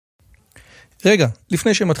רגע,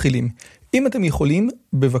 לפני שמתחילים, אם אתם יכולים,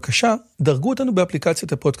 בבקשה, דרגו אותנו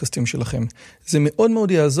באפליקציית הפודקאסטים שלכם. זה מאוד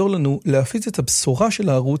מאוד יעזור לנו להפיץ את הבשורה של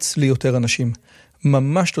הערוץ ליותר אנשים.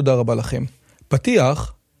 ממש תודה רבה לכם.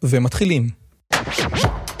 פתיח ומתחילים.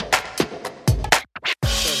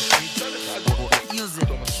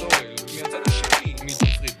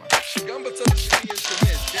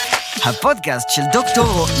 הפודקאסט של דוקטור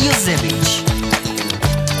רועי יוזביץ'.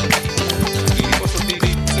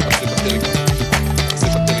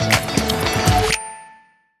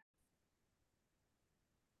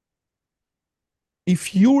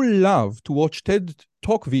 If you love to watch TED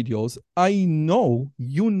Talk videos, I know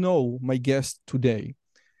you know my guest today.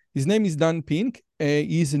 His name is Dan Pink.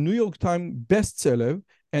 He is a New York Times bestseller,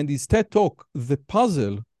 and his TED Talk, The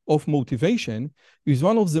Puzzle of Motivation, is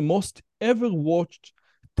one of the most ever watched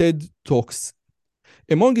TED Talks.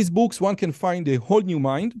 Among his books, one can find A Whole New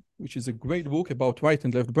Mind, which is a great book about right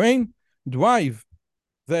and left brain, Drive,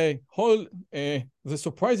 the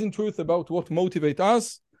surprising truth about what motivates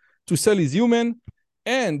us to sell is human,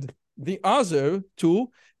 and the other two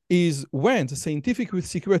is When, the scientific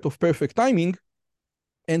secret of perfect timing,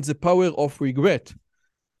 and the power of regret.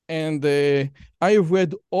 And I have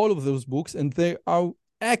read all of those books, and they are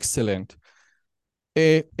excellent.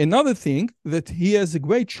 Another thing, that he has a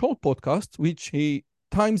great short podcast, which he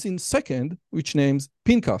times in second, which names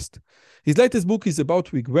Pincast. His latest book is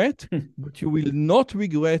about regret, but you will not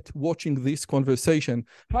regret watching this conversation.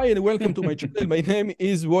 Hi, and welcome to my channel. My name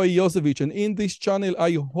is Rועי Yosevich, and in this channel,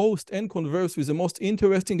 I host and converse with the most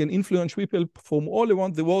interesting and influential people from all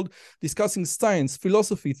around the world, discussing science,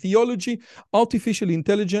 philosophy, theology, artificial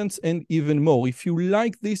intelligence, and even more. If you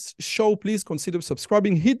like this show, please consider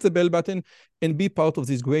subscribing, hit the bell button, and be part of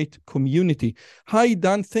this great community. Hi,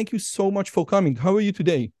 Dan. Thank you so much for coming. How are you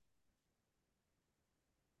today?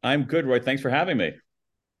 I'm good, Roy. Thanks for having me.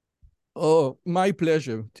 Oh, my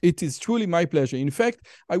pleasure. It is truly my pleasure. In fact,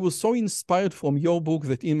 I was so inspired from your book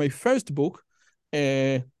that in my first book,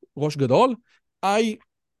 Rosh Gadol, I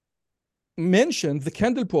mentioned the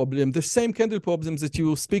candle problem, the same candle problems that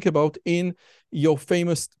you speak about in your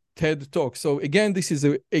famous TED Talk. So again, this is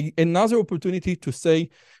another opportunity to say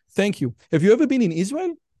thank you. Have you ever been in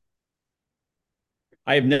Israel?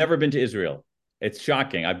 I have never been to Israel. It's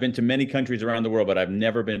shocking. I've been to many countries around the world, but I've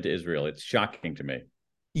never been to Israel. It's shocking to me.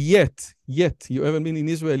 Yet. You haven't been in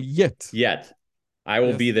Israel yet. Yet. I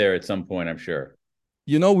will be there at some point, I'm sure.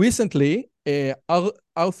 You know, recently,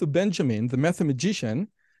 Arthur Benjamin, the mathematician,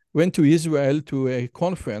 went to Israel to a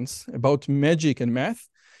conference about magic and math.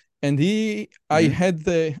 And I had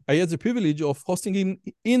the privilege of hosting him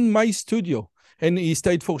in my studio. And he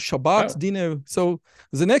stayed for Shabbat dinner. So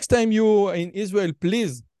the next time you are in Israel,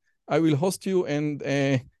 please, I will host you and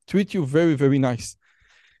treat you very, very nice.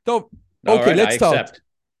 So, okay, let's start. Accept.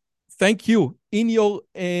 Thank you. In your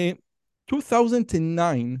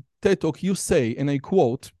 2009 TED Talk, you say, and I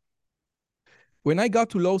quote, "When I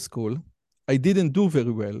got to law school, I didn't do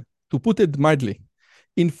very well, to put it mildly.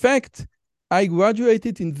 In fact, I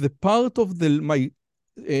graduated in the part of my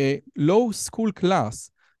law school class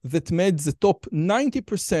that made the top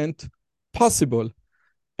 90% possible,"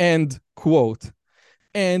 end quote.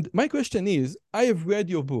 And my question is, I have read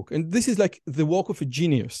your book, and this is like the work of a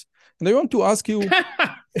genius. And I want to ask you,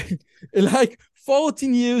 like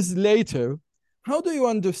 14 years later, how do you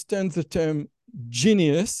understand the term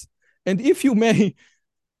genius? And if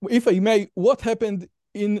I may, what happened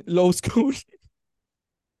in law school?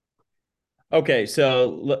 Okay,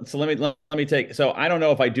 so let me take. So I don't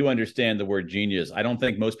know if I do understand the word genius. I don't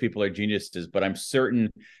think most people are geniuses, but I'm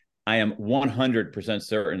certain. I am 100%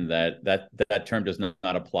 certain that term does not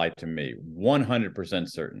apply to me. 100%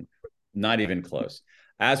 certain, not even close.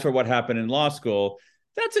 As for what happened in law school,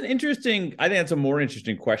 I think that's a more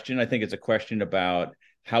interesting question. I think it's a question about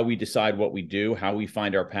how we decide what we do, how we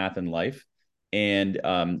find our path in life. And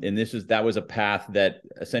that was a path that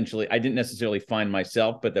essentially I didn't necessarily find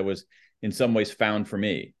myself, but that was in some ways found for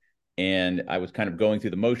me. And I was kind of going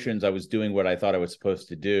through the motions. I was doing what I thought I was supposed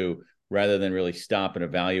to do, rather than really stop and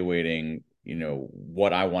evaluating,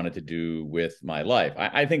 what I wanted to do with my life.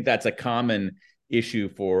 I think that's a common issue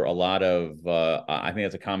for a lot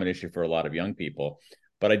of young people.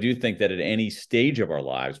 But I do think that at any stage of our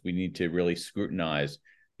lives, we need to really scrutinize,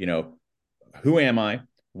 who am I?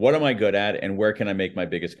 What am I good at? And where can I make my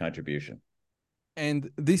biggest contribution? And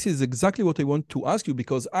this is exactly what I want to ask you,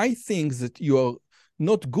 because I think that you are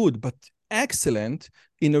not good, but excellent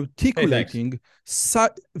in articulating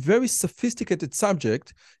very sophisticated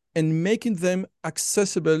subject and making them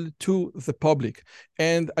accessible to the public.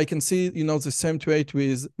 And I can see, the same trait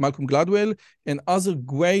with Malcolm Gladwell and other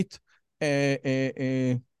great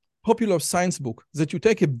popular science book, that you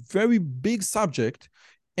take a very big subject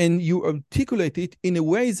and you articulate it in a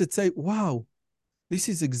way that say, wow, this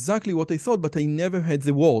is exactly what I thought, but I never had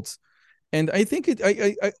the words. And I think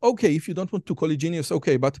okay, if you don't want to call it genius,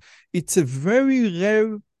 okay, but it's a very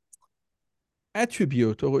rare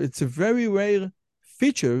attribute, or it's a very rare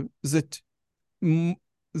feature that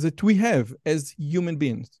that we have as human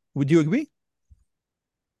beings. Would you agree?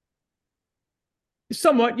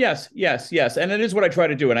 Somewhat, yes, yes, and it is what I try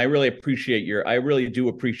to do, and I really do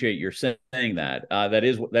appreciate your saying that. That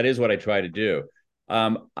is what I try to do.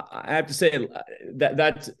 I have to say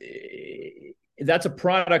that's a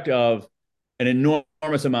product of an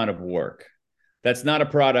enormous amount of work. That's not a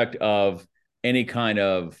product of any kind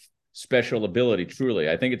of special ability. Truly,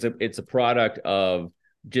 I think it's a product of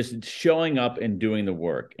just showing up and doing the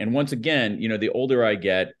work. And once again, the older I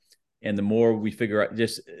get, and the more we figure out,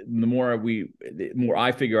 the more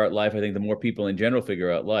I figure out life, I think the more people in general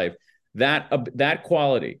figure out life. That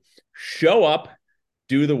quality: show up,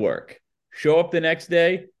 do the work. Show up the next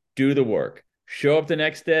day, do the work. Show up the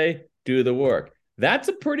next day, do the work. That's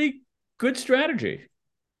a pretty good strategy.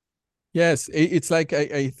 Yes, it's like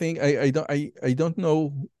I think I don't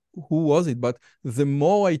know who was it, but the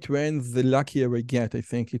more I train, the luckier I get. I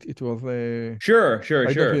think it was Sure.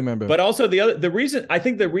 I don't remember. But also the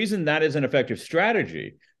reason that is an effective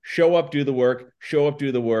strategy: show up, do the work, show up,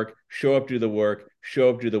 do the work, show up, do the work, show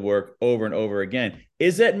up, do the work over and over again,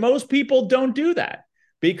 is that most people don't do that,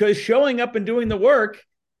 because showing up and doing the work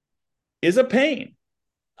is a pain.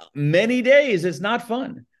 Many days it's not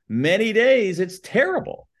fun. Many days it's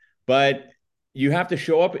terrible. But you have to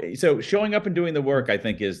show up. So showing up and doing the work, I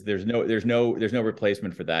think, is there's no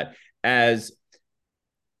replacement for that. As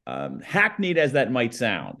hackneyed as that might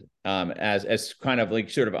sound, as kind of like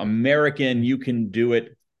sort of American, you can do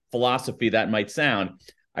it philosophy that might sound,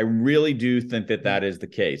 I really do think that is the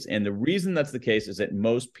case. And the reason that's the case is that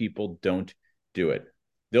most people don't do it.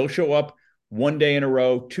 They'll show up one day in a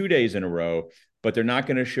row, 2 days in a row, but they're not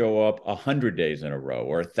going to show up 100 days in a row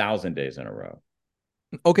or 1,000 days in a row.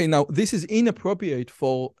 Okay, now this is inappropriate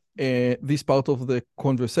for this part of the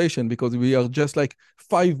conversation, because we are just like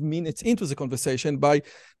 5 minutes into the conversation.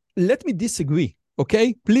 Let me disagree,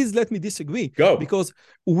 okay? Please let me disagree. Go. Because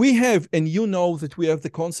we have, and you know that we have the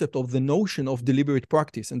concept of the notion of deliberate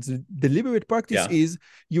practice. And the deliberate practice is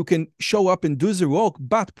you can show up and do the work,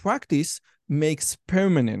 but practice makes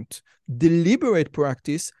permanent. Deliberate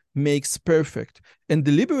practice makes perfect. And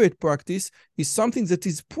deliberate practice is something that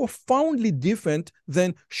is profoundly different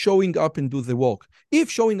than showing up and do the work.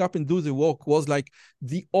 If showing up and do the work was like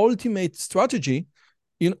the ultimate strategy,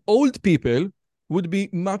 old people would be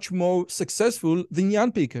much more successful than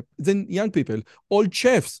young people. Old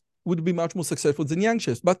chefs would be much more successful than young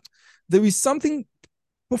chefs. But there is something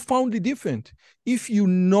profoundly different. If you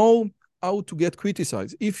know how to get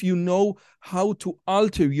criticized, if you know how to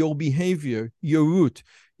alter your behavior, your route,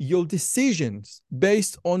 your decisions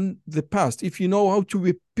based on the past, if you know how to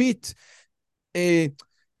repeat the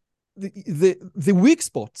weak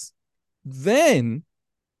spots, then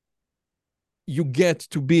you get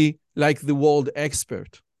to be like the world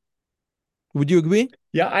expert. Would you agree?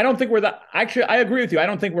 Yeah, I don't think we're that. Actually, I agree with you. I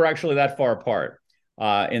don't think we're actually that far apart.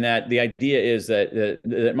 In that the idea is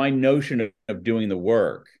that my notion of doing the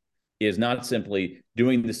work is not simply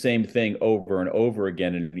doing the same thing over and over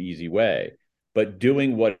again in an easy way, but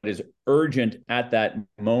doing what is urgent at that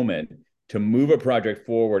moment to move a project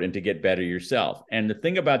forward and to get better yourself. And the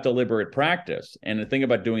thing about deliberate practice and the thing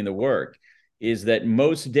about doing the work is that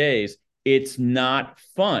most days it's not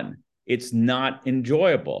fun. It's not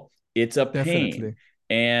enjoyable. It's a pain.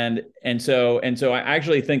 Definitely. And so I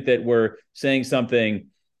actually think that we're saying something.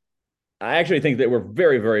 I actually think that we're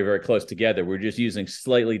very, very, very close together. We're just using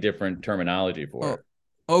slightly different terminology for it.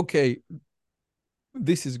 Okay.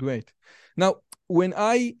 This is great. Now, when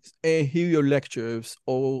I hear your lectures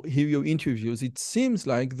or hear your interviews, it seems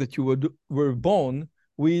like that you were born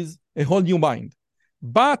with a whole new mind.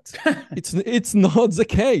 But it's not the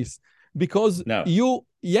case, because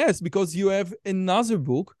because you have another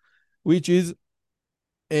book, which is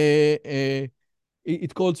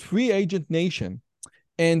it's called Free Agent Nation.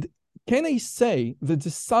 And can I say that the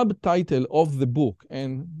subtitle of the book,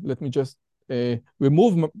 and let me just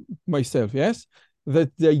remove myself, yes,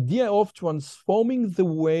 that the idea of transforming the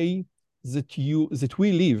way that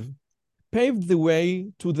we live paved the way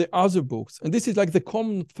to the other books. And this is like the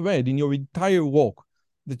common thread in your entire work,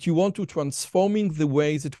 that you want to transforming the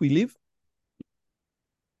way that we live?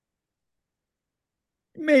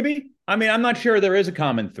 Maybe. I mean, I'm not sure there is a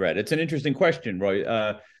common thread. It's an interesting question, Roy.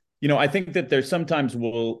 I think that there sometimes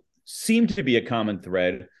will seem to be a common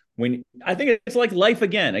thread when I think it's like life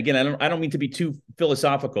again. Again, I don't mean to be too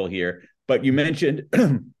philosophical here, but you mentioned,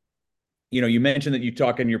 you mentioned that you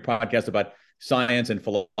talk in your podcast about science and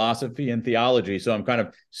philosophy and theology. So I'm kind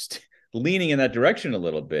of leaning in that direction a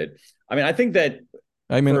little bit. I mean, I think that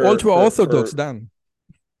I'm an ultra-Orthodox, Dan.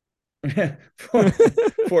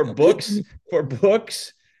 for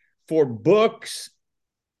books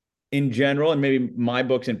in general, and maybe my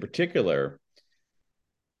books in particular,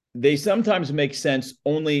 they sometimes make sense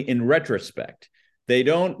only in retrospect. They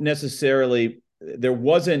don't necessarily, there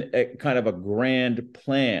wasn't a kind of a grand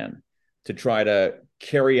plan to try to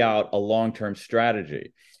carry out a long-term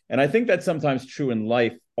strategy. And I think that's sometimes true in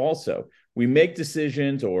life also. We make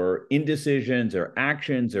decisions or indecisions or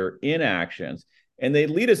actions or inactions, and they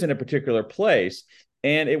lead us in a particular place.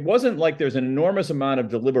 And it wasn't like there's an enormous amount of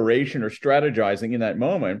deliberation or strategizing in that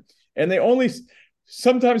moment. And they only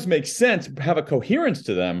sometimes make sense, have a coherence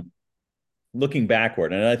to them looking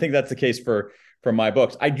backward. And I think that's the case for my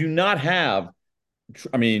books. I do not have,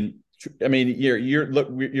 I mean, you're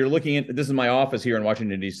looking at, this is my office here in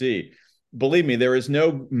Washington, D.C. Believe me, there is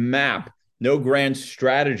no map, no grand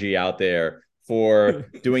strategy out there for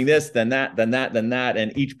doing this, then that, then that, then that.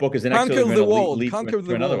 And each book is inexorably going to lead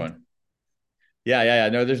to another one. Yeah.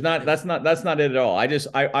 No, there's not, that's not it at all.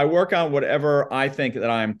 I work on whatever I think that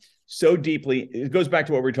I'm so deeply, it goes back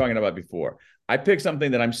to what we were talking about before. I pick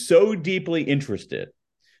something that I'm so deeply interested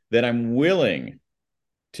that I'm willing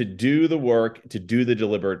to do the work, to do the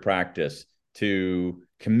deliberate practice, to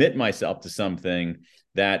commit myself to something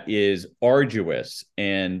that is arduous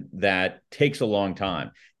and that takes a long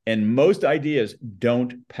time. And most ideas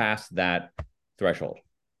don't pass that threshold.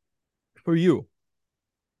 For you.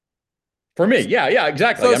 For me, yeah,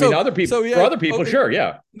 exactly. Other people, for other people, okay. Sure,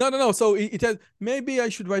 yeah. No. So it has, maybe I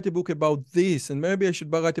should write a book about this, and maybe I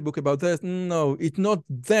should write a book about that. No, it's not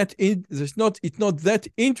that. It's not that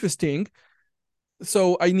interesting.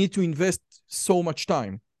 So I need to invest so much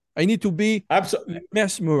time. I need to be absolutely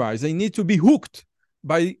mesmerized. I need to be hooked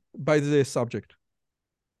by the subject.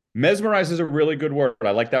 Mesmerize is a really good word.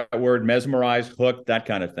 I like that word, mesmerize, hooked, that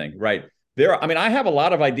kind of thing. Right. I have a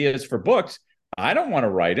lot of ideas for books. I don't want to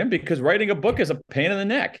write them because writing a book is a pain in the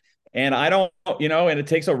neck. And I don't, and it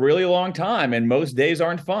takes a really long time and most days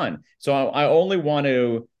aren't fun. So I only want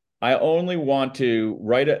to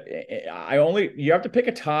write you have to pick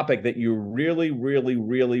a topic that you're really, really,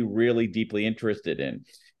 really, really deeply interested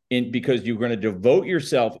in because you're going to devote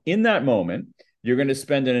yourself in that moment. You're going to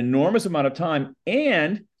spend an enormous amount of time.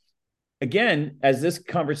 And again, as this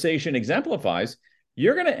conversation exemplifies,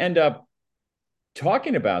 you're going to end up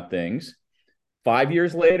talking about things 5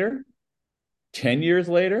 years later, 10 years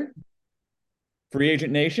later, Free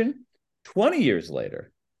Agent Nation, 20 years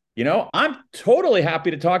later. I'm totally happy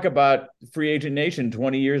to talk about Free Agent Nation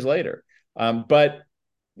 20 years later. But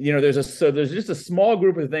there's just a small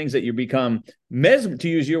group of things that you become to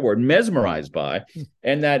use your word, mesmerized by,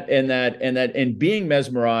 and being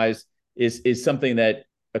mesmerized is something that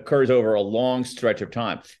occurs over a long stretch of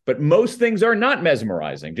time. But most things are not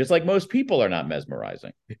mesmerizing, just like most people are not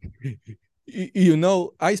mesmerizing.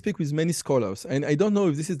 I speak with many scholars, and I don't know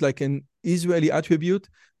if this is like an Israeli attribute,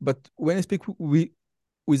 but when I speak with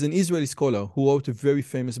an Israeli scholar who wrote a very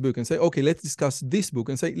famous book and say, okay, let's discuss this book,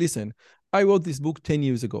 and say, listen, I wrote this book 10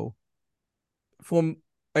 years ago.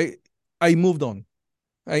 I moved on.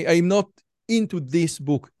 I'm not into this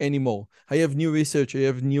book anymore. I have new research. I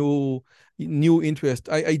have new interest.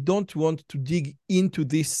 I don't want to dig into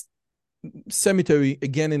this cemetery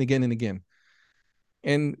again and again and again.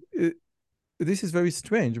 And this is very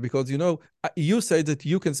strange because, you said that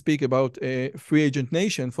you can speak about a Free Agent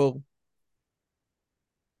Nation for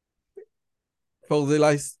the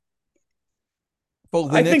next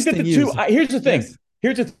 10 years. Here's the thing. Yes.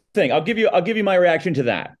 Here's the thing. I'll give you my reaction to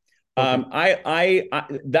that. Okay.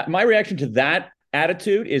 My reaction to that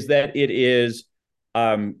attitude is that it is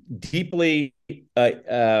deeply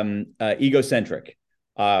egocentric.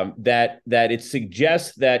 That it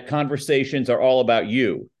suggests that conversations are all about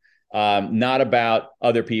you, not about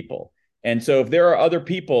other people. And so if there are other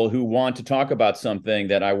people who want to talk about something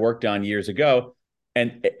that I worked on years ago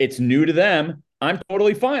and it's new to them, I'm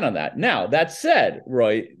totally fine on that. Now, that said,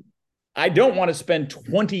 Roy, I don't want to spend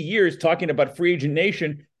 20 years talking about Free Agent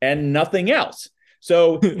Nation and nothing else.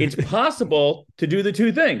 So it's possible to do the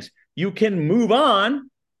two things. You can move on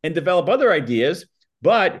and develop other ideas,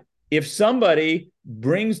 but if somebody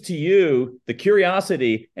brings to you the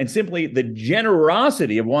curiosity and simply the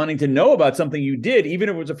generosity of wanting to know about something you did, even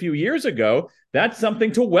if it was a few years ago, that's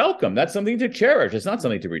something to welcome. That's something to cherish. It's not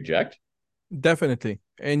something to reject. Definitely.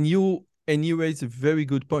 And you raise a very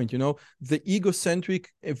good point. The egocentric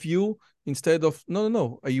view instead of,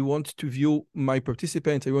 no, I want to view my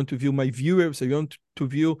participants, I want to view my viewers, I want to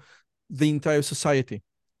view the entire society.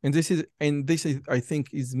 And this is, I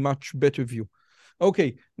think, is much better view.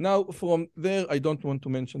 Okay, now from there, I don't want to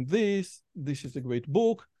mention this. This is a great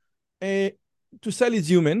book. To sell is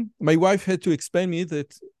human. My wife had to explain me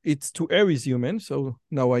that it's to err is human. So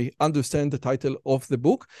now I understand the title of the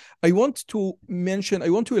book. I want to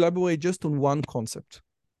elaborate just on one concept.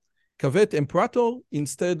 Caveat emperator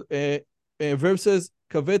instead versus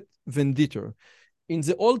caveat venditor. In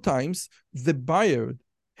the old times, the buyer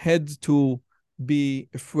had to be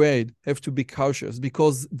afraid, have to be cautious,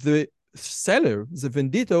 because the seller, the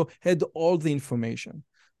vendor, had all the information.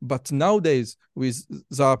 But nowadays, with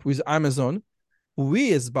Zap, with Amazon,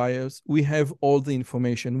 we as buyers, we have all the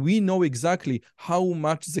information. We know exactly how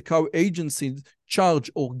much the car agencies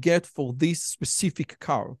charge or get for this specific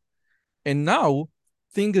car. And now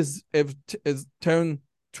things have turned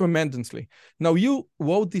tremendously. Now, you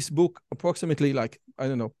wrote this book approximately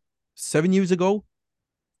 7 years ago.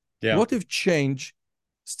 Yeah. What have changed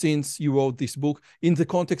since you wrote this book in the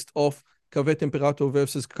context of caveat imperator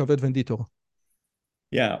versus caveat venditor?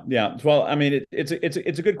 Yeah. Well, I mean, it's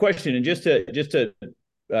a good question, and just to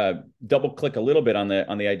double click a little bit on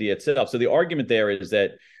the idea itself. So the argument there is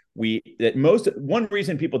that one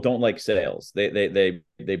reason people don't like sales, they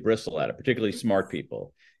bristle at it, particularly smart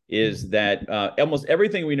people, is that almost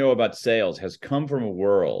everything we know about sales has come from a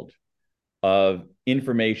world of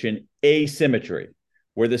information asymmetry,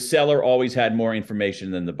 where the seller always had more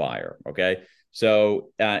information than the buyer. Okay. So,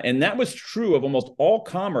 and that was true of almost all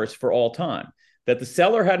commerce for all time, that the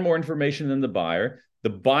seller had more information than the buyer. The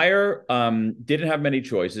buyer didn't have many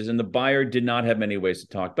choices, and the buyer did not have many ways to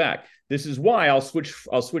talk back. This is why I'll switch,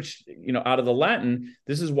 out of the Latin.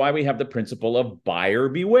 This is why we have the principle of buyer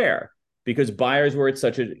beware, because buyers were at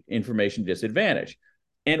such an information disadvantage.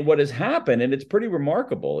 And what has happened, and it's pretty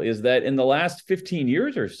remarkable, is that in the last 15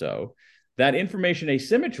 years or so, that information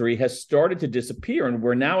asymmetry has started to disappear, and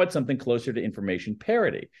we're now at something closer to information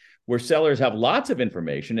parity, where sellers have lots of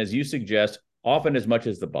information, as you suggest, often as much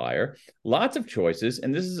as the buyer, lots of choices,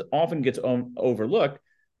 and this is often gets overlooked,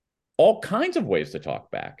 all kinds of ways to talk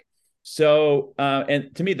back. So,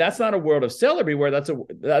 and to me, that's not a world of seller beware. That's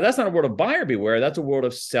not a world of buyer beware. That's a world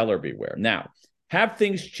of seller beware. Now, have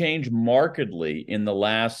things changed markedly in the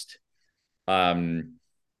last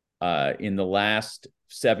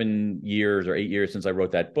 7 years or 8 years since I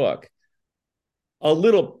wrote that book? A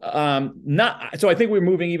little, not so. I think we're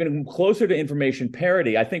moving even closer to information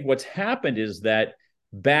parity. I think what's happened is that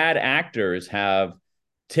bad actors have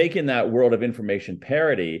taken that world of information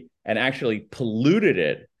parity and actually polluted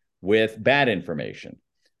it with bad information.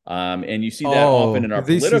 And you see that often in our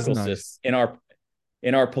political system,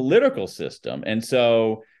 in our political system. And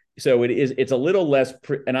so it's a little less.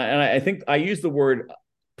 And I think I use the word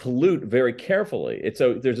pollute very carefully.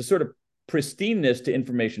 There's a sort of pristineness to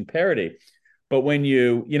information parity. But when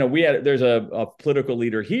there's a political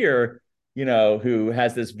leader here, who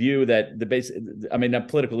has this view that not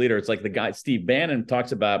political leader, it's like the guy, Steve Bannon,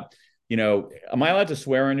 talks about, am I allowed to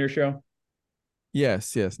swear on your show?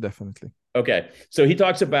 Yes, definitely. Okay. So he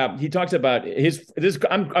talks about I'm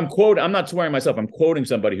not swearing myself. I'm quoting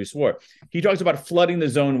somebody who swore. He talks about flooding the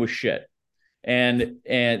zone with shit. And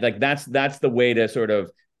like, that's the way to sort of,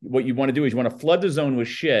 what you want to do is you want to flood the zone with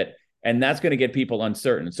shit. And that's going to get people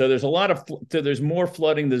uncertain. So there's more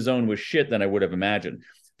flooding the zone with shit than I would have imagined.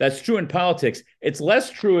 That's true in politics. It's less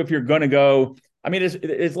true if you're going to go. I mean,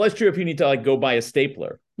 it's less true if you need to like go buy a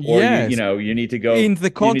stapler, or you need to go in the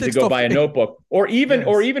context of buy a notebook, or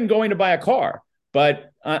even going to buy a car.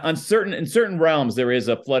 But in certain realms, there is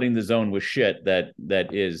a flooding the zone with shit that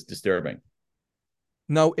is disturbing.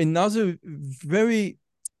 Now, another very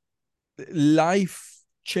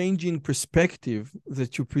life-changing perspective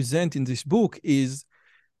that you present in this book is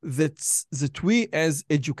that we as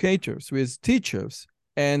educators, we as teachers,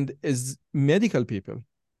 and as medical people,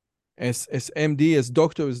 as MD, as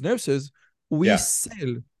doctors, as nurses, we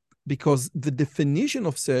sell, because the definition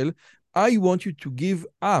of sell, I want you to give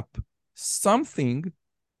up something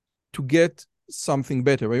to get something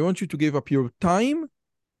better. I want you to give up your time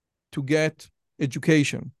to get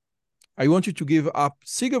education. I want you to give up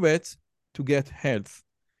cigarettes to get health.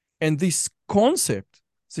 And this concept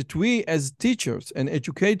that we as teachers and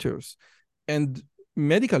educators and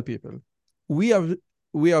medical people, we are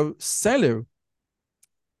seller.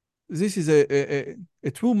 This is a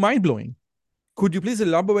true mind-blowing. Could you please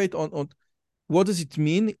elaborate on what does it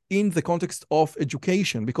mean in the context of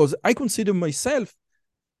education? Because I consider myself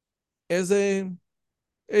as a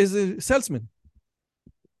salesman.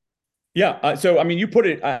 Yeah. So, I mean, you put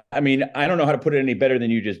it, I mean, I don't know how to put it any better than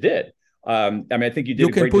you just did. I mean, I think you did You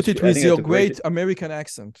a can great. put it I with think your that's a great. great American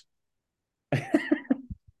accent.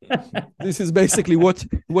 This is basically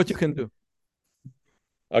what you can do.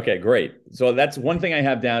 Okay, great. So that's one thing I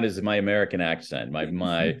have down is my American accent,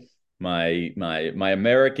 my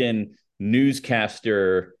American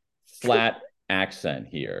newscaster flat accent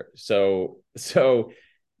here. So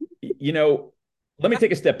let me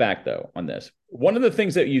take a step back though on this. One of the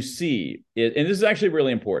things that you see is, and this is actually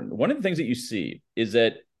really important. One of the things that you see is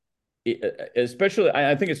that, especially,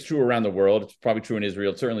 I think it's true around the world. It's probably true in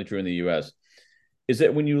Israel. It's certainly true in the U.S. Is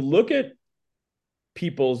that when you look at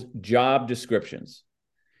people's job descriptions,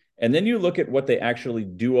 and then you look at what they actually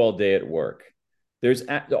do all day at work, there's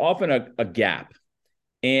often a gap.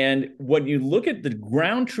 And when you look at the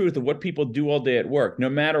ground truth of what people do all day at work, no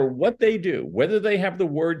matter what they do, whether they have the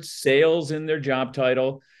word sales in their job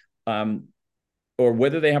title, or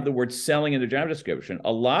whether they have the word selling in their job description,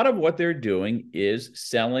 a lot of what they're doing is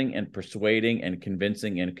selling and persuading and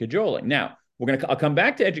convincing and cajoling. Now, I'll come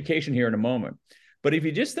back to education here in a moment. But if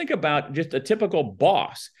you just think about just a typical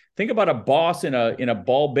boss, think about a boss in a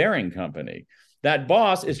ball bearing company. That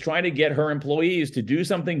boss is trying to get her employees to do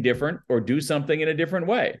something different or do something in a different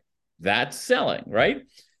way. That's selling, right?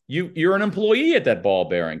 You're an employee at that ball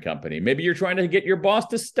bearing company. Maybe you're trying to get your boss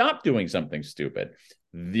to stop doing something stupid.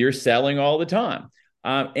 You're selling all the time.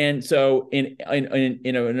 And so in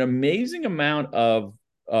an amazing amount of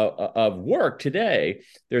work today,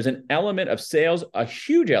 there's an element of sales, a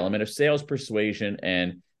huge element of sales persuasion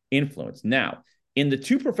and influence. Now, in the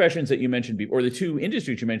two professions that you mentioned before, or the two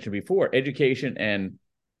industries you mentioned before, education and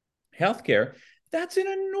healthcare, that's an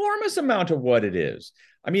enormous amount of what it is.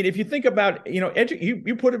 I mean, if you think about,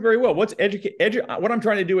 you put it very well. What I'm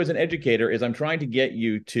trying to do as an educator is I'm trying to get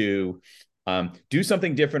you to do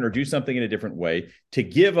something different or do something in a different way, to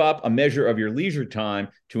give up a measure of your leisure time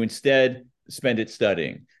to instead spend it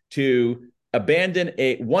studying, to abandon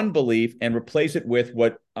one belief and replace it with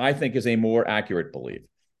what I think is a more accurate belief.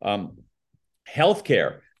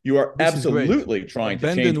 Healthcare, you are This absolutely trying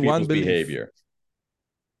to change people's behavior.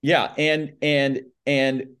 Yeah, and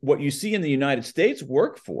what you see in the United States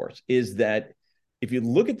workforce is that if you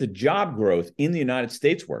look at the job growth in the United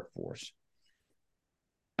States workforce,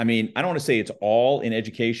 I mean, I don't want to say it's all in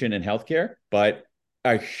education and healthcare, but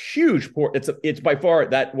a huge part. It's by far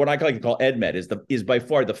that what I like to call EdMed is by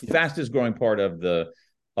far the fastest growing part of the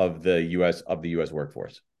US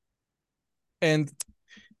workforce. And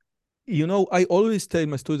I always tell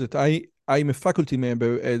my students, I'm a faculty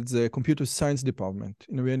member at the computer science department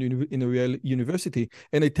in a real university,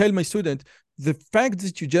 and I tell my student the fact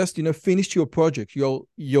that you just finished your project,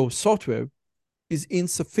 your software, is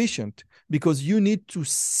insufficient, because you need to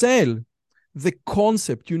sell the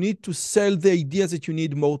concept, you need to sell the idea that you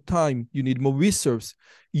need more time, you need more resource,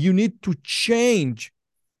 you need to change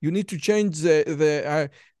the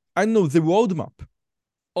roadmap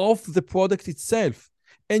of the product itself,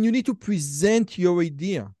 and you need to present your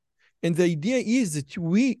idea. And the idea is that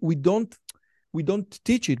we don't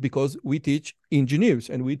teach it, because we teach engineers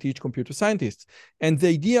and we teach computer scientists. And the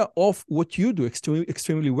idea of what you do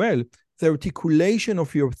extremely well, the articulation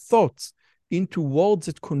of your thoughts into words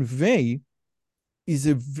that convey, it's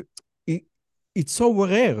so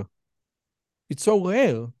rare. It's so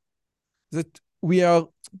rare that we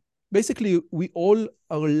all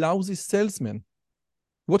are lousy salesmen.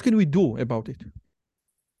 What can we do about it?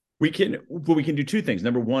 We can do two things.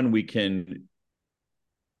 Number one, we can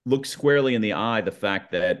look squarely in the eye the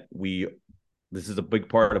fact that this is a big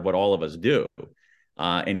part of what all of us do,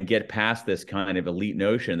 and get past this kind of elite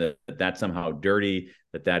notion that that's somehow dirty,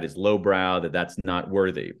 that is lowbrow, that's not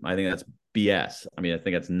worthy. I think that's BS. I mean, I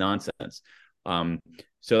think that's nonsense.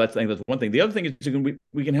 So I think that's one thing. The other thing is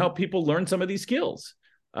we can help people learn some of these skills.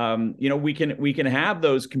 We can have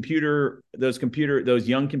those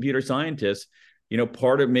young computer scientists,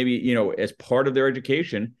 part of maybe, as part of their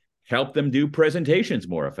education, help them do presentations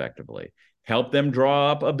more effectively, help them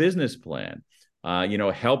draw up a business plan,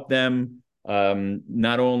 help them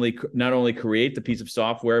not only create the piece of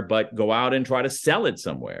software, but go out and try to sell it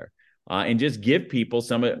somewhere, and just give people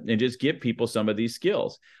some of these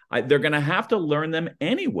skills. They're going to have to learn them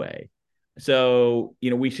anyway. So,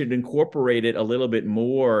 we should incorporate it a little bit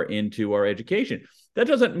more into our education. That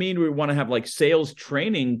doesn't mean we want to have like sales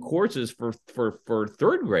training courses for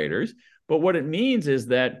third graders, but what it means is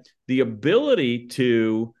that the ability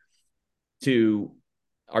to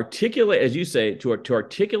articulate, as you say, to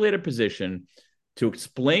articulate a position, to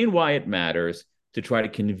explain why it matters, to try to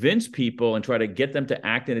convince people and try to get them to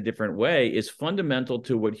act in a different way is fundamental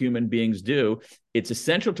to what human beings do. It's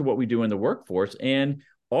essential to what we do in the workforce. And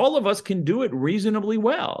all of us can do it reasonably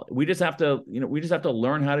well. We just have to, we just have to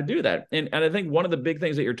learn how to do that. And I think one of the big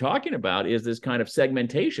things that you're talking about is this kind of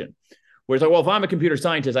segmentation, where it's like, well, if I'm a computer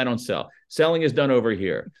scientist, I don't sell. Selling is done over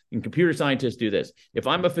here, and computer scientists do this. If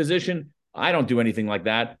I'm a physician, I don't do anything like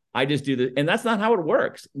that. I just do this. And that's not how it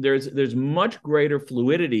works. There's much greater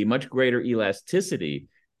fluidity, much greater elasticity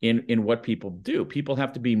in what people do. People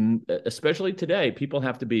have to be, especially today, people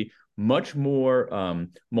have to be much more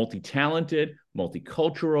multi-talented,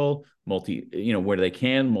 multicultural, where they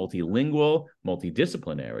can, multilingual,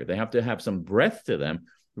 multidisciplinary. They have to have some breadth to them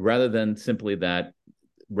rather than that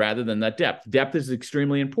depth. Depth is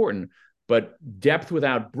extremely important, but depth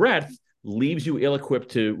without breadth leaves you ill-equipped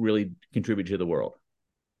to really contribute to the world.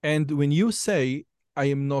 And when you say, I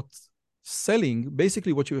am not selling,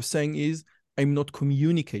 basically what you're saying is, I'm not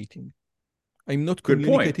communicating. I'm not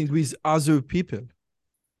communicating with other people.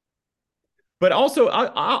 But also,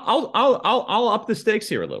 I'll up the stakes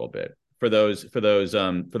here a little bit for those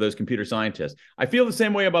computer scientists. I feel the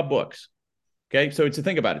same way about books. Okay, so to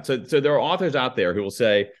think about it, so there are authors out there who will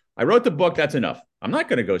say, "I wrote the book, that's enough. I'm not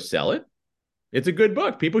going to go sell it. It's a good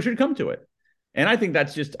book. People should come to it." And I think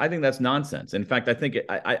that's nonsense. In fact, I think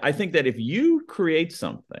that if you create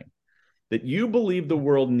something that you believe the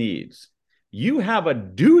world needs, you have a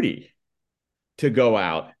duty to go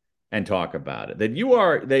out and talk about it. That you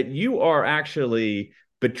are actually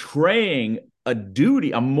betraying a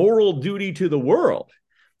moral duty to the world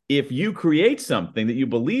if you create something that you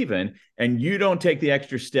believe in and you don't take the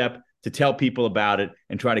extra step to tell people about it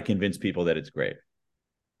and try to convince people that it's great.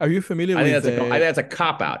 Are you familiar with I think that's a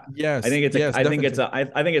cop-out. Yes. I think it's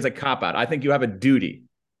a cop-out. I think you have a duty.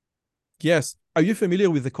 Yes. Are you familiar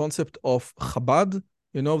with the concept of Chabad?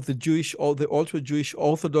 The Jewish or the ultra-Jewish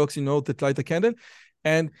Orthodox, that light a candle.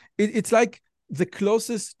 And it's like the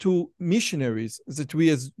closest to missionaries that we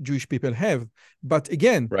as Jewish people have. But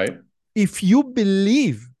again, right, if you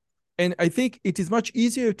believe, and I think it is much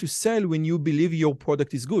easier to sell when you believe your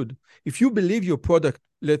product is good. If you believe your product,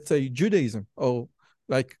 let's say Judaism or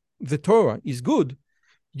like the Torah is good,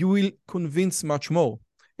 you will convince much more.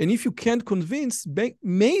 And if you can't convince,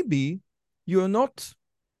 maybe you are not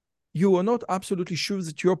absolutely sure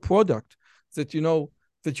that your product, that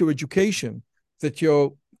that your education, that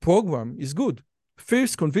your program is good.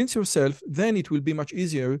 First, convince yourself, then it will be much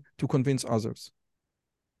easier to convince others.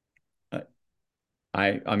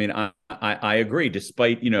 I agree.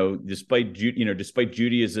 Despite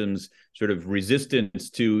Judaism's sort of resistance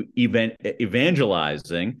to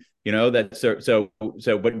evangelizing,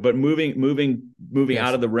 but moving Yes.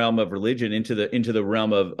 out of the realm of religion into the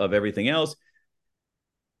realm of everything else.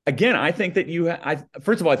 Again, I think that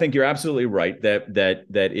first of all, I think you're absolutely right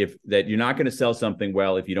that you're not going to sell something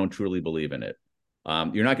well if you don't truly believe in it.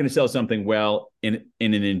 You're not going to sell something well in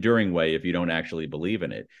an enduring way if you don't actually believe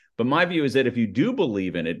in it. But my view is that if you do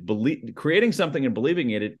believe in it, creating something and believing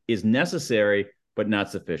in it is necessary, but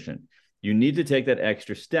not sufficient. You need to take that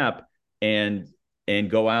extra step and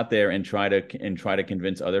go out there and try to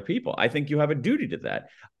convince other people. I think you have a duty to that.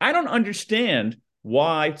 I don't understand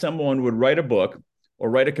why someone would write a book or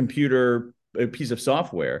write a piece of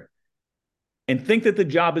software and think that the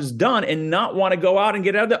job is done and not want to go out and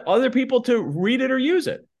get other people to read it or use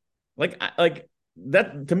it. Like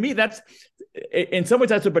that, to me, that's in some ways,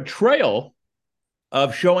 that's a betrayal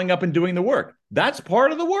of showing up and doing the work. That's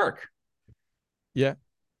part of the work. Yeah.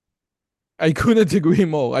 I couldn't agree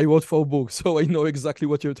more. I wrote 4 books, so I know exactly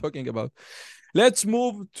what you're talking about. Let's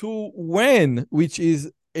move to When, which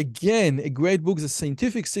is, again, a great book, The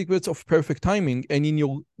Scientific Secrets of Perfect Timing. And in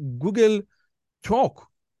your Google talk,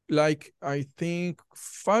 like I think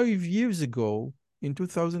 5 years ago, in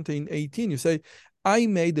 2018, you say, I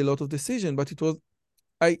made a lot of decisions, but it was,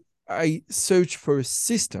 I searched for a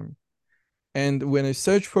system. And when I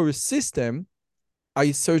search for a system,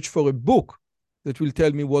 I search for a book that will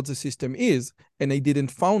tell me what the system is, and I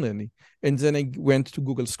didn't find any. And then I went to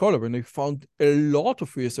Google Scholar and I found a lot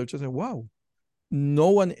of research. I said, wow, no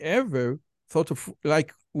one ever thought of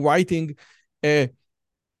like writing a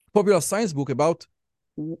popular science book about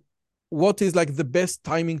what is like the best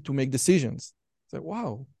timing to make decisions. I said,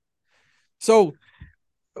 wow. So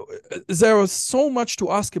there is so much to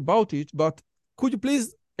ask about it, but could you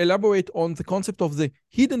please elaborate on the concept of the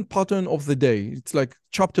hidden pattern of the day? It's like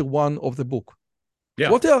chapter 1 of the book. Yeah.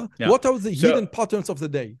 What are the hidden patterns of the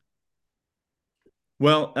day?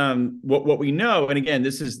 Well, what we know, and again,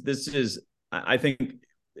 this is, I think,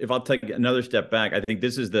 if I'll take another step back, I think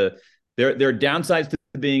this is there are downsides to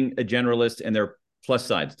being a generalist, and there are plus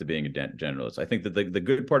sides to being a generalist. I think that the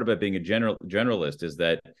good part about being a generalist is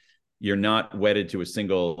that you're not wedded to a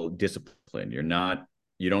single discipline. You're not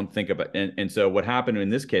You don't think about, and so what happened in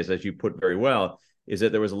this case, as you put very well, is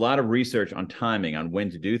that there was a lot of research on timing, on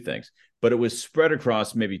when to do things, but it was spread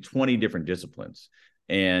across maybe 20 different disciplines.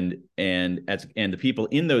 And the people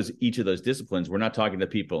in each of those disciplines, we're not talking to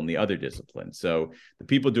people in the other disciplines. So the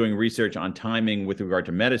people doing research on timing with regard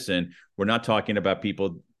to medicine, we're not talking about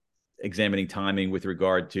people examining timing with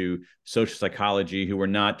regard to social psychology, who were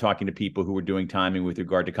not talking to people who were doing timing with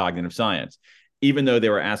regard to cognitive science, even though they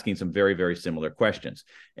were asking some very, very similar questions.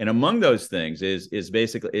 And among those things is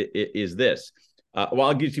this. Well,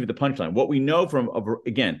 I'll give you the punchline. What we know from,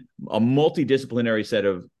 again, a multidisciplinary set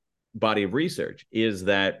of body of research is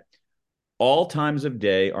that all times of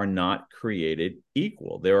day are not created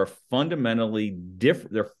equal. There are fundamental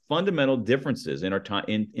differences in our time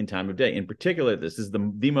in time of day. In particular, this is the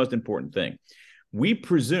most important thing. We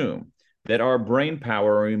presume that our brain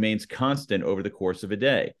power remains constant over the course of a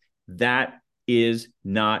day. That is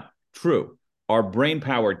not true. Our brain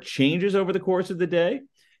power changes over the course of the day.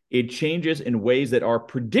 It changes in ways that are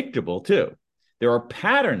predictable too. There are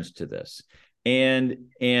patterns to this, and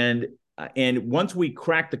once we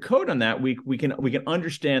crack the code on that, we can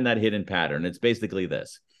understand that hidden pattern. It's basically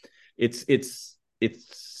this. It's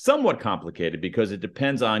somewhat complicated because it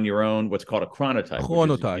depends on your own what's called a chronotype.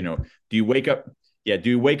 Which is, do you wake up? Yeah,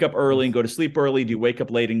 do you wake up early and go to sleep early? Do you wake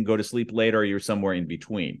up late and go to sleep later? Or you're somewhere in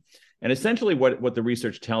between? And essentially, what the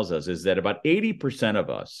research tells us is that about 80% of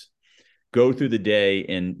us go through the day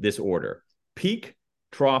in this order: peak,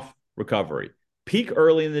 trough, recovery. Peak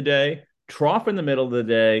early in the day, trough in the middle of the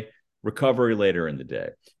day, recovery later in the day.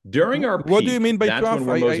 During our peak, what do you mean by trough?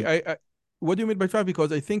 What do you mean by trough?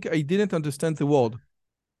 Because I think I didn't understand the word.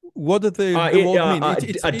 What does the word mean?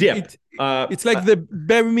 It's a dip. It's like the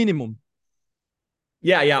bare minimum.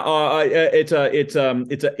 Yeah. It's a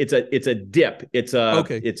dip. It's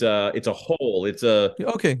a hole. It's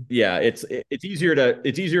easier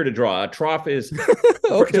to draw. A trough is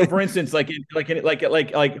okay. So for instance, like in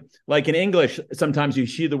English, sometimes you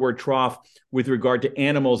see the word trough with regard to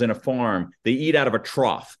animals in a farm. They eat out of a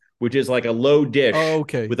trough, which is like a low dish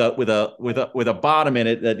with a bottom in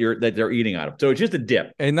it that they're eating out of. So it's just a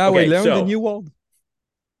dip. And now I learned a new word.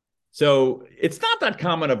 So it's not that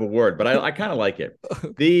common of a word, but I kind of like it.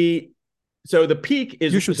 So the peak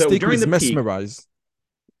is, you should stick with mesmerize.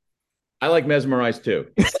 I like mesmerize too.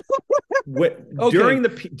 During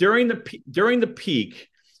the peak,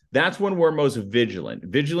 that's when we're most vigilant.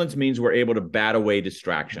 Vigilance means we're able to bat away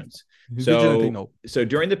distractions. So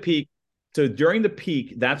during the peak,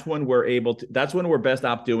 that's when we're best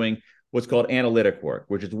off doing what's called analytic work,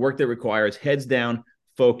 which is work that requires heads down,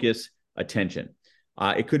 focus, attention.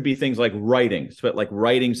 It could be things like writing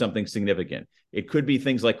something significant. It could be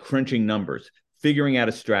things like crunching numbers, figuring out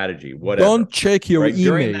a strategy, whatever. Don't check your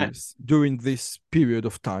emails during this period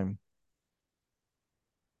of time.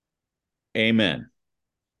 Amen.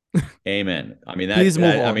 Amen. I mean, listen,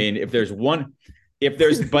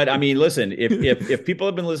 if people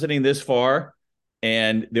have been listening this far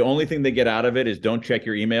and the only thing they get out of it is don't check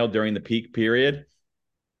your email during the peak period,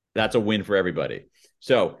 that's a win for everybody.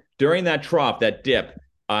 So during that trough, that dip,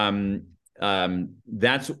 that's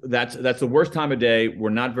the worst time of day.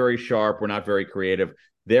 We're not very sharp. We're not very creative.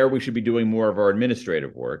 There, we should be doing more of our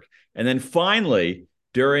administrative work. And then finally,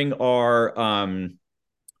 during the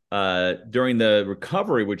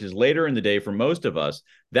recovery, which is later in the day for most of us,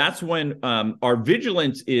 that's when our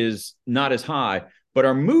vigilance is not as high, but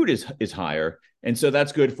our mood is higher. And so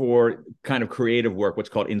that's good for kind of creative work, what's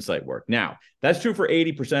called insight work. Now, that's true for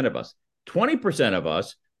 80% of us. 20% of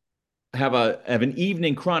us have an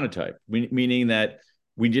evening chronotype, meaning that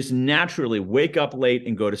we just naturally wake up late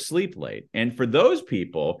and go to sleep late. And for those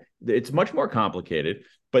people, it's much more complicated,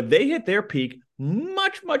 but they hit their peak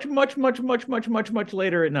much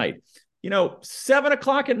later at night. 7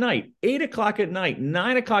 o'clock at night, 8 o'clock at night,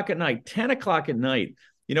 9 o'clock at night, 10 o'clock at night.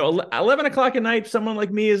 11 o'clock at night, someone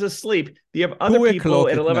like me is asleep. You have other people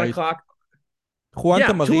at 11 o'clock. Juan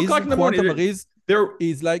Tamariz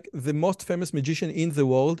is like the most famous magician in the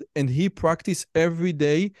world, and he practices every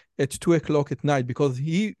day at 2 o'clock at night because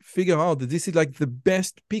he figured out that this is like the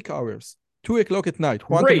best peak hours. 2 o'clock at night.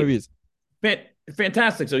 Juan Tamariz.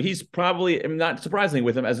 Fantastic. So he's probably, not surprisingly,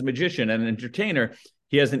 with him as a magician and an entertainer,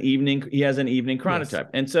 he has an evening chronotype.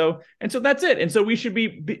 Yes. And so that's it. And so we should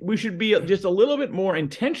be just a little bit more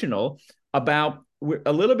intentional about when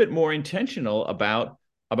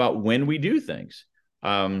we do things.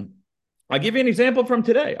 I'll give you an example from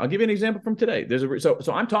today.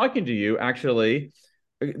 So I'm talking to you, actually.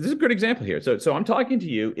 This is a good example here. So I'm talking to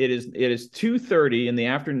you. It is 2:30 in the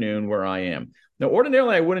afternoon where I am. Now,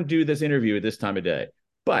 ordinarily, I wouldn't do this interview at this time of day,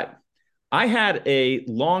 but I had a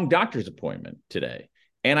long doctor's appointment today.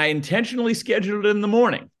 And I intentionally scheduled it in the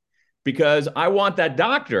morning because I want that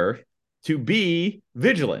doctor to be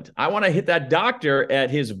vigilant. I want to hit that doctor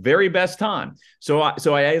at his very best time. So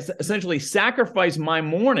I essentially sacrificed my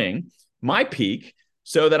morning, my peak,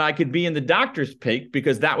 so that I could be in the doctor's peak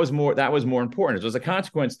because that was more important. As a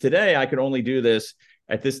consequence, today I could only do this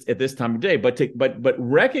at this time of day. But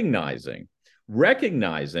recognizing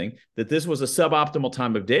that this was a suboptimal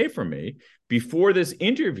time of day for me, before this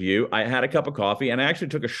interview, I had a cup of coffee and I actually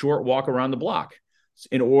took a short walk around the block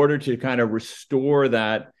in order to kind of restore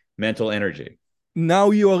that mental energy.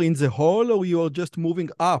 Now you are in the hall or you are just moving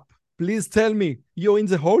up? Please tell me, you're in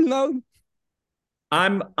the hall now?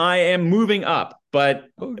 I am moving up, but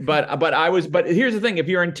Okay. but here's the thing: if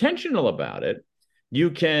you're intentional about it,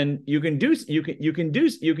 you can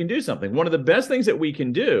do something. One of the best things that we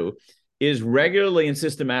can do is regularly and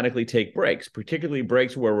systematically take breaks, particularly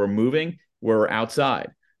breaks where we're moving, where we're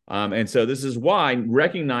outside. And so this is why,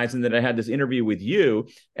 recognizing that I had this interview with you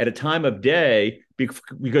at a time of day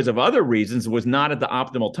because of other reasons was not at the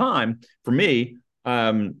optimal time for me.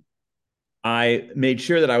 I made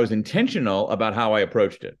sure that I was intentional about how I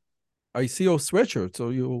approached it. I see your sweatshirt, so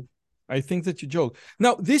I think that you joke.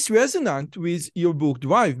 Now, this resonates with your book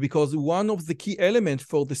Drive, because one of the key elements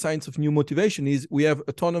for the science of new motivation is we have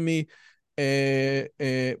autonomy,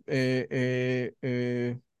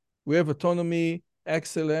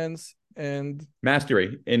 excellence, and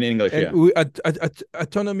Mastery in English, and yeah.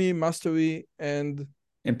 Autonomy, mastery, and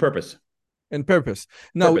Purpose. Purpose.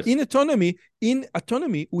 Now, Purpose. in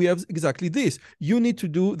autonomy, we have exactly this. You need to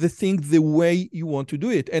do the thing the way you want to do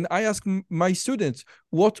it. And I ask my students,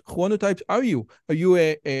 what chronotypes are you? Are you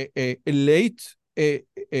a late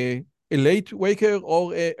waker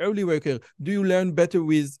or a early waker? Do you learn better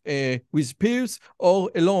with peers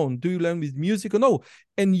or alone? Do you learn with music or no?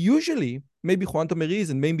 And usually, maybe Juan Tamariz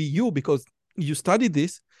and maybe you, because you studied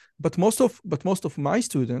this, but most of my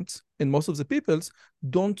students and most of the peoples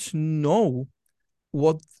don't know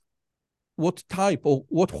what type or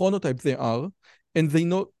what chronotype they are, and they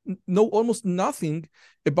know almost nothing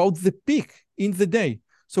about the peak in the day.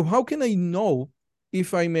 So how can I know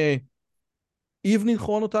if I'm a evening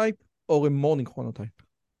chronotype or a morning chronotype?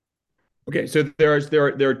 Okay, so there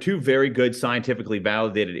are two very good scientifically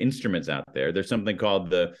validated instruments out there. There's something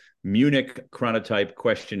called the Munich Chronotype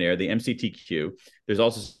Questionnaire, the MCTQ. There's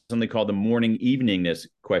also something called the Morning Eveningness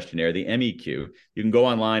Questionnaire, the MEQ. You can go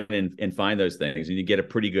online and find those things, and you get a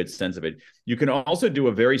pretty good sense of it. You can also do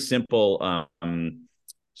a very simple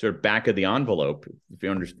sort of back of the envelope, if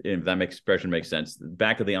you understand, if that expression makes sense,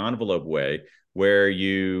 back of the envelope way, where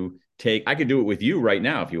you I could do it with you right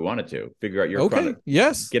now if you wanted to figure out your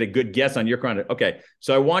yes, get a good guess on your chrono. Okay,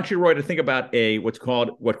 so I want you, Roy, to think about what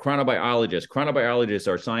chronobiologists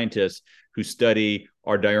are scientists who study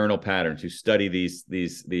our diurnal patterns, who study these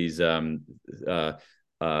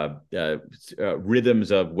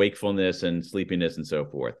rhythms of wakefulness and sleepiness and so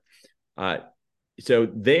forth. So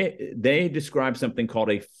they describe something called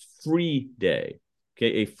a free day. Okay,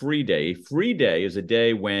 a free day. A free day is a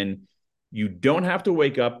day when you don't have to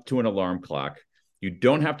wake up to an alarm clock. You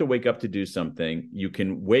don't have to wake up to do something. You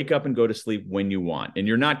can wake up and go to sleep when you want. And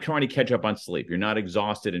you're not trying to catch up on sleep. You're not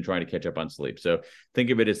exhausted and trying to catch up on sleep. So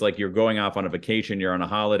think of it as like you're going off on a vacation, you're on a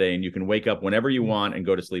holiday, and you can wake up whenever you want and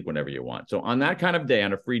go to sleep whenever you want. So on that kind of day,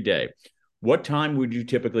 on a free day, what time would you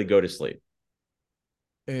typically go to sleep?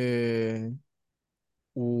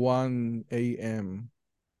 1 a.m.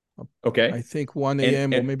 Okay. I think 1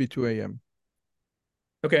 a.m. or maybe 2 a.m.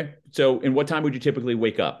 Okay. So, and what time would you typically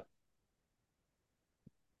wake up?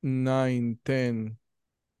 9, 10.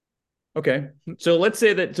 Okay. So let's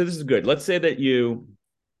say that, so this is good. Let's say that you,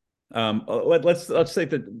 let's say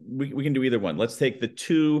that we can do either one. Let's take the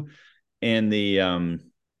 2 and the, and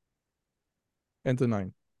the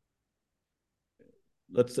 9.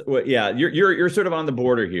 You're sort of on the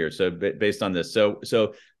border here. So based on this,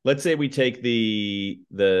 so let's say we take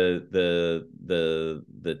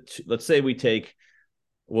let's say we take,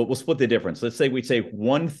 we'll split the difference. Let's say we say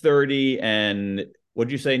 1:30 and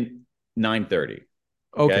what'd you say? 9:30.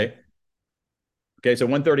 Okay. So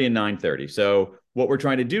 1:30 and 9:30. So what we're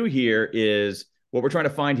trying to do here is, what we're trying to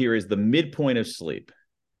find here is the midpoint of sleep.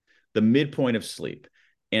 The midpoint of sleep.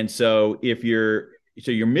 And so your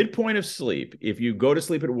midpoint of sleep, if you go to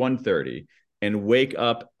sleep at 1:30 and wake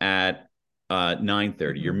up at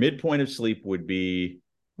 9:30, your midpoint of sleep would be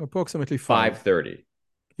approximately 5:30.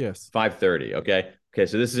 Yes. 5:30. Okay.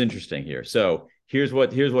 So this is interesting here. So here's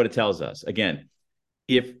what it tells us. Again,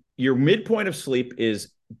 if your midpoint of sleep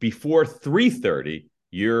is before 3:30,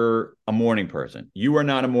 you're a morning person. You are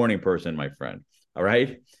not a morning person, my friend. All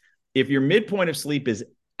right. If your midpoint of sleep is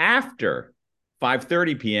after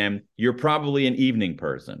 5:30 p.m., you're probably an evening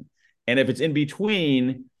person. And if it's in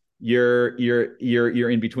between, you're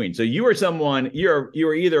in between. So you are someone, you're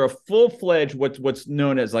either a full-fledged what's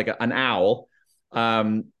known as like an owl,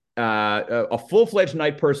 a full-fledged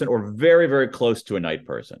night person, or very, very close to a night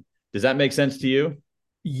person. Does that make sense to you?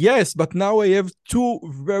 Yes, but now I have two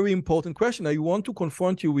very important questions. I want to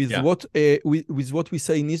confront you with with what we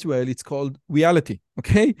say in Israel. It's called reality,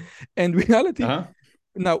 okay? And reality.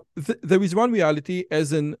 Now, there is one reality.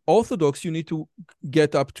 As an Orthodox, you need to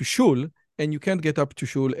get up to shul, and you can't get up to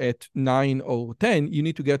shul at 9 or 10. You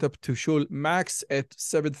need to get up to shul max at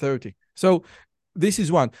 7:30. So this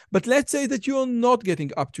is one. But let's say that you are not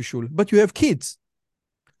getting up to shul, but you have kids.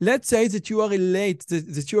 Let's say that you are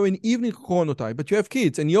that you are an evening chronotype, but you have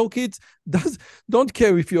kids, and your kids don't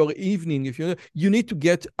care if you're evening. If you need to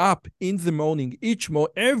get up in the morning,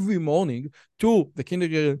 every morning, to the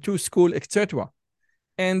kindergarten, to school, etc.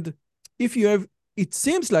 And it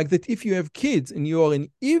seems like that if you have kids and you are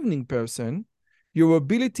an evening person, your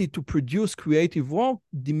ability to produce creative work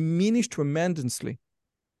diminished tremendously.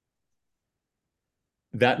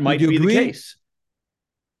 That might be the case.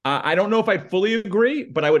 I don't know if I fully agree,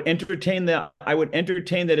 but I would entertain that. I would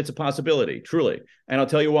entertain that it's a possibility, truly. And I'll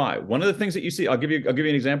tell you why. One of the things that you see, I'll give you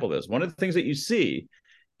an example of this. One of the things that you see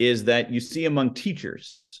is that you see among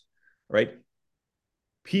teachers, right?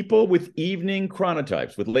 People with evening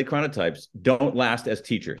chronotypes, with late chronotypes, don't last as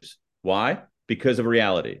teachers. Why? Because of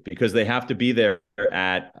reality. Because they have to be there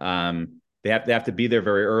they have to be there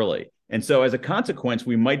very early. And so as a consequence,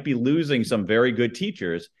 we might be losing some very good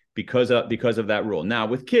teachers because of that rule. Now,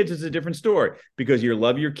 with kids, it's a different story, because you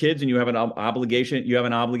love your kids and you have an obligation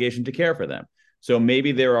to care for them. So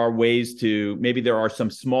maybe there are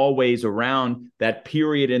some small ways around that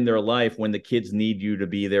period in their life when the kids need you to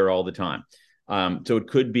be there all the time. So it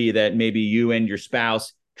could be that maybe you and your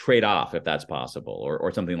spouse trade off, if that's possible,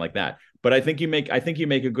 or something like that. But I think you make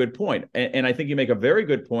a good point. And I think you make a very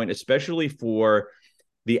good point, especially for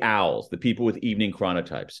the owls, the people with evening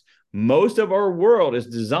chronotypes. Most of our world is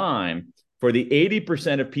designed for the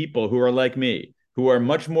 80% of people who are like me, who are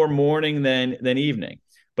much more morning than evening.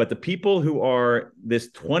 But the people who are this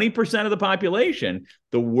 20% of the population,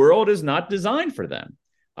 the world is not designed for them.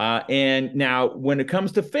 And now when it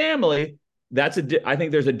comes to family, I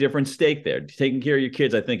think there's a different stake there. Taking care of your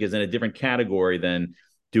kids, I think, is in a different category than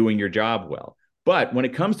doing your job well. But when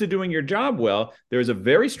it comes to doing your job well, there's a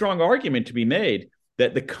very strong argument to be made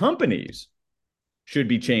that the companies should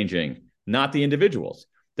be changing, not the individuals.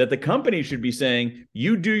 That the company should be saying,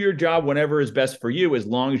 you do your job whenever is best for you, as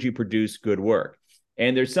long as you produce good work.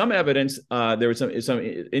 And there's some evidence, there was some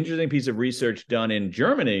interesting piece of research done in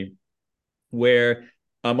Germany where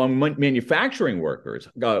among manufacturing workers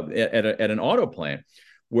at an auto plant,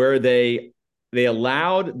 where they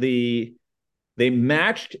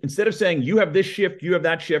matched, instead of saying you have this shift, you have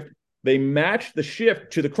that shift, they matched the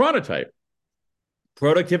shift to the chronotype.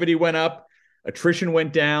 Productivity went up, attrition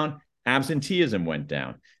went down, absenteeism went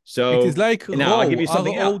down. So it is like I'll give you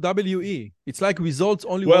something ROWE. It's like results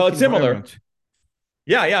only. Well, it's similar.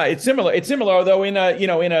 Yeah, it's similar. It's similar, although in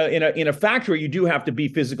a factory, you do have to be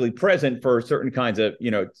physically present for certain kinds of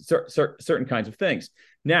certain kinds of things.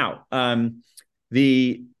 Now, I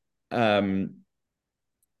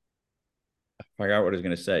forgot what I was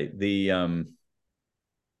going to say.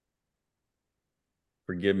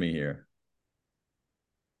 Forgive me here.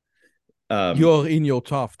 You're in your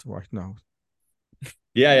Taft right now.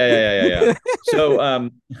 Yeah. So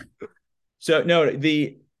no,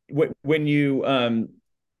 when you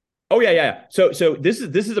So this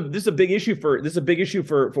is a big issue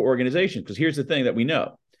for organizations, because here's the thing that we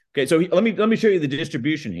know. Okay, so let me show you the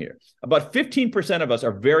distribution here. About 15% of us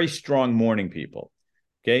are very strong morning people.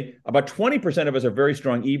 Okay, about 20% of us are very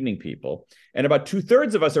strong evening people, and about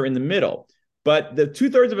 2/3 of us are in the middle. But the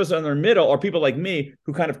 2/3 of us in the middle are people like me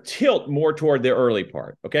who kind of tilt more toward the early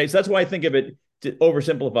part. Okay, so that's why I think of it, to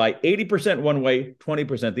oversimplify, 80% one way,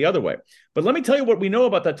 20% the other way. But let me tell you what we know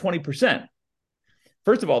about that 20%.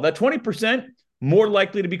 First of all, that 20% more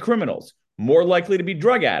likely to be criminals, more likely to be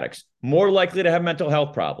drug addicts, more likely to have mental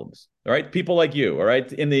health problems. All right, people like you. All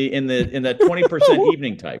right, in that 20%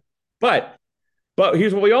 evening type. But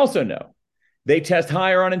here's what we also know: they test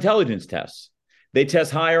higher on intelligence tests. They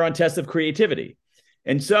test higher on tests of creativity.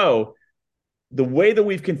 And so the way that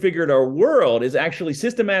we've configured our world is actually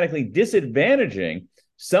systematically disadvantaging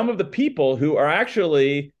some of the people who are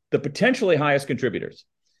actually the potentially highest contributors.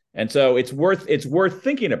 And so it's worth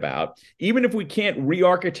thinking about, even if we can't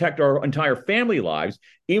re-architect our entire family lives,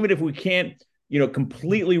 even if we can't,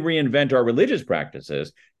 completely reinvent our religious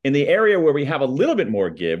practices, In the area where we have a little bit more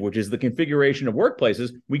give, which is the configuration of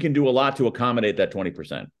workplaces, we can do a lot to accommodate that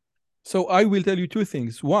 20%. So I will tell you two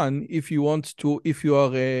things. One, if you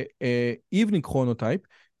are a evening chronotype,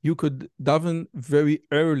 you could daven very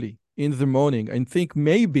early in the morning and think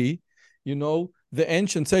maybe, the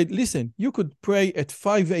ancient said, listen, you could pray at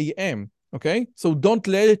 5 a.m. Okay. So don't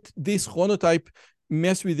let this chronotype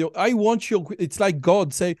mess with it's like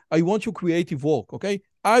God say, I want your creative work. Okay.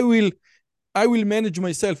 I will manage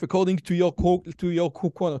myself according to your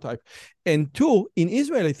chronotype. And two, in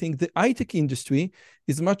Israel, I think the high-tech industry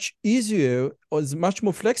is much easier or is much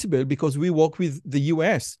more flexible because we work with the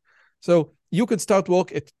US. So you could start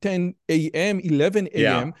work at 10 a.m., 11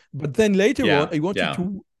 a.m., but then later on, I want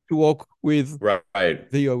you to work with the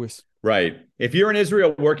US. Right. If you're in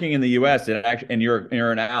Israel working in the US and you're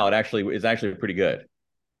an Al, it actually is actually pretty good.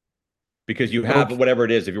 Because you have whatever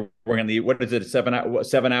it is, if you're working on what is it, a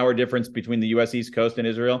 7-hour difference between the U.S. East Coast and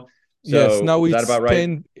Israel? So yes, now is it's that about right?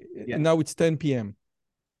 10. Now it's 10 p.m.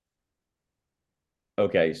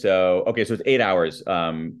 Okay, so it's 8 hours.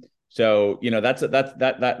 So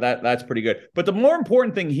that's pretty good. But the more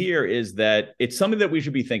important thing here is that it's something that we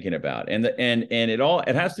should be thinking about, and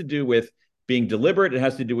it has to do with being deliberate. It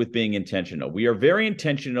has to do with being intentional. We are very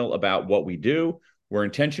intentional about what we do. We're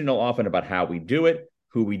intentional often about how we do it,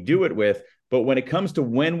 who we do it with. But when it comes to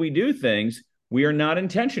when we do things, we are not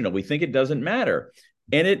intentional. We think it doesn't matter.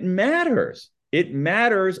 And it matters. It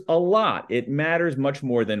matters a lot. It matters much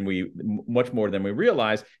more than we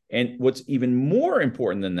realize. And what's even more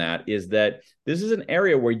important than that is that this is an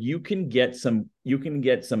area where you can get some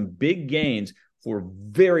big gains for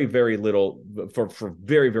very, very little, for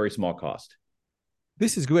very, very small cost.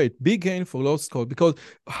 This is great. Big gain for low cost, because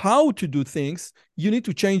how to do things, you need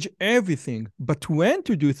to change everything. But when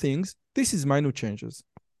to do things, this is minor changes.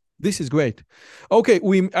 This is great. Okay,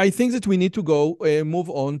 I think that we need to go move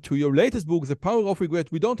on to your latest book, The Power of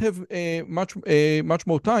Regret. We don't have much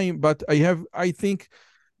more time, but I think,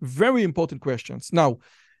 very important questions. Now,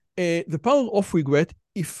 The Power of Regret,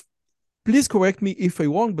 please correct me if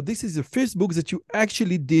I'm wrong, but this is the first book that you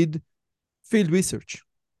actually did field research.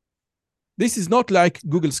 This is not like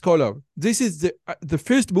Google Scholar. This is the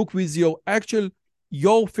first book with your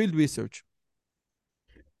field research.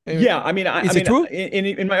 Yeah, I mean, is it true?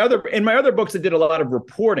 In my other books, I did a lot of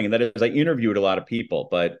reporting. That is, I interviewed a lot of people.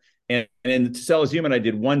 But in To Sell is Human, I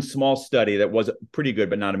did one small study that was pretty good,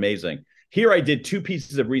 but not amazing. Here, I did two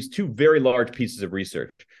very large pieces of research.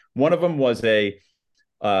 One of them was a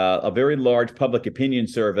very large public opinion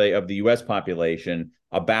survey of the U.S. population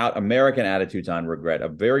about American attitudes on regret, a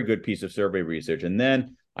very good piece of survey research. And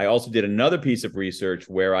then I also did another piece of research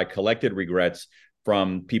where I collected regrets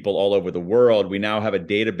from people all over the world. We now have a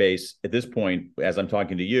database at this point, as I'm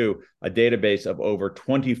talking to you, a database of over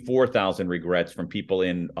 24,000 regrets from people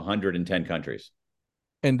in 110 countries.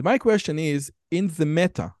 And my question is, in the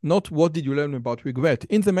meta, not what did you learn about regret,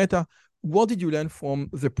 in the meta, what did you learn from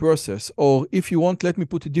the process? Or if you want, let me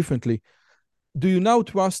put it differently. Do you now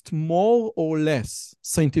trust more or less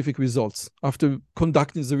scientific results after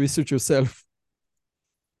conducting the research yourself?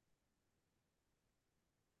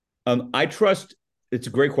 I trust, it's a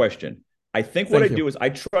great question. I think what I do is I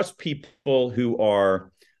trust people who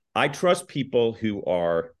are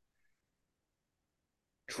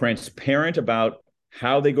transparent about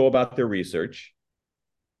how they go about their research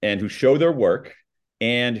and who show their work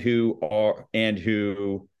and who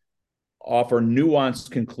offer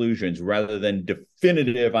nuanced conclusions rather than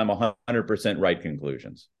definitive, I'm 100% right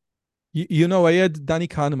conclusions. I had Danny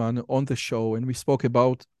Kahneman on the show, and we spoke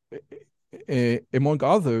about, among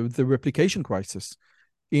other, the replication crisis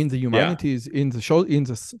in the humanities, in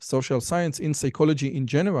the social science, in psychology in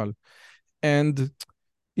general. And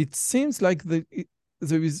it seems like there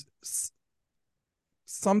is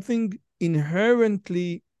something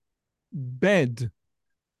inherently bad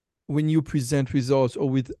when you present results, or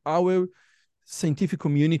with our scientific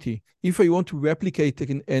community. If I want to replicate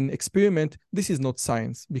an experiment, this is not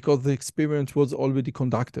science, because the experiment was already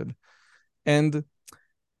conducted. And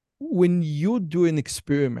when you do an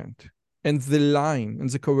experiment and the line and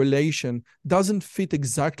the correlation doesn't fit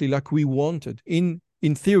exactly like we wanted, in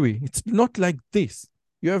theory, it's not like this.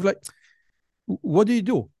 You have what do you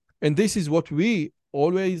do? And this is what we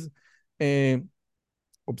always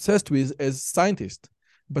obsessed with as scientists.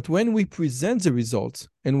 But when we present the results,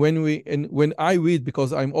 and when I read,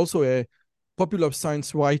 because I'm also a popular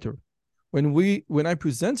science writer, when I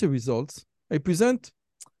present the results, I present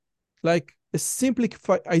like a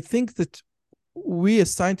simplified. I think that we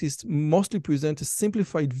as scientists mostly present a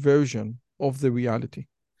simplified version of the reality.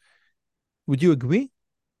 Would you agree?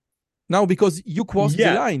 Now, because you crossed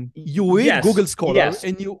the line, you read Google Scholar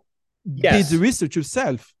and you did the research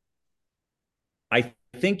yourself. I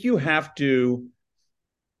think you have to.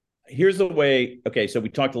 Here's the way. Okay, so we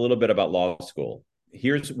talked a little bit about law school.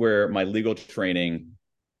 Here's where my legal training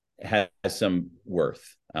has some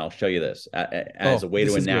worth. I'll show you this as a way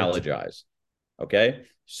to analogize. Okay,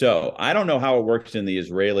 so I don't know how it works in the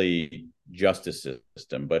Israeli justice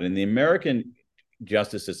system, but in the American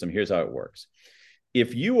justice system, here's how it works.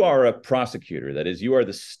 If you are a prosecutor, that is, you are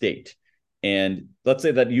the state, and let's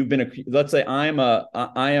say that let's say I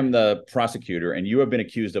am the prosecutor, and you have been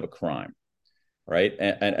accused of a crime, right,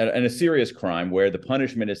 and a serious crime where the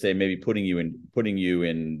punishment is, say, maybe putting you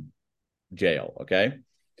in jail. Okay,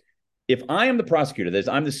 if I am the prosecutor, that is,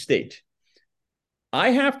 I'm the state,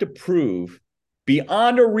 I have to prove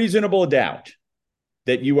beyond a reasonable doubt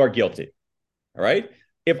that you are guilty. All right.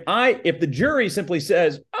 If the jury simply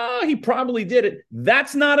says, oh, he probably did it,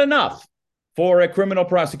 that's not enough for a criminal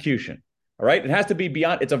prosecution. All right. It has to be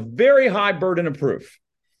beyond. It's a very high burden of proof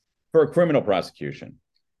for a criminal prosecution.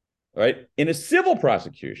 All right. In a civil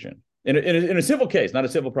prosecution, in a civil case, not a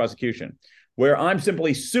civil prosecution, where I'm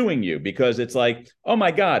simply suing you because it's like, oh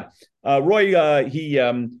my God, Roy,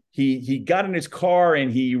 he got in his car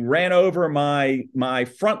and he ran over my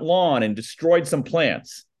front lawn and destroyed some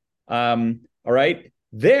plants. All right.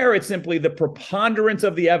 There, it's simply the preponderance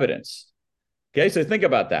of the evidence. Okay, so think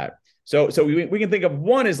about that. So we can think of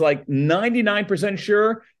one as like 99%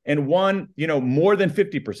 sure and one, more than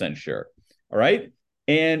 50% sure. All right.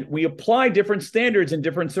 And we apply different standards in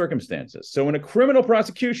different circumstances. So in a criminal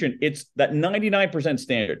prosecution, it's that 99%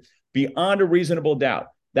 standard, beyond a reasonable doubt.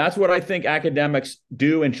 That's what I think academics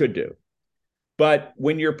do and should do. But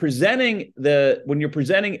when you're presenting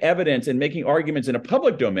evidence and making arguments in a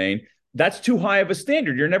public domain, that's too high of a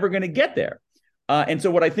standard. You're never going to get there. And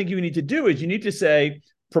so what I think you need to do is you need to say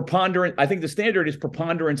preponderant. I think the standard is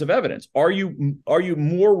preponderance of evidence. Are you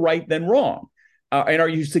more right than wrong? And are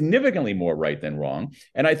you significantly more right than wrong?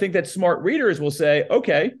 And I think that smart readers will say,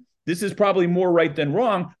 okay, this is probably more right than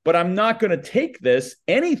wrong, but I'm not going to take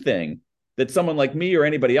anything that someone like me or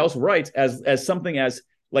anybody else writes as something as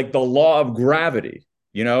like the law of gravity.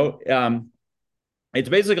 It's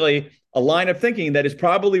basically a line of thinking that is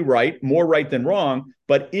probably right, more right than wrong,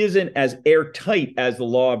 but isn't as airtight as the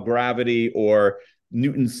law of gravity or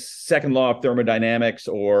Newton's second law of thermodynamics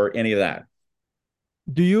or any of that.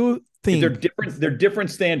 Do you think they're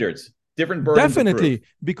different standards, different burdens? Definitely,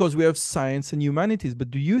 because we have science and humanities.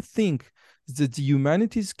 But do you think that the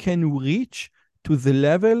humanities can reach to the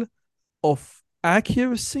level of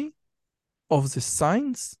accuracy of the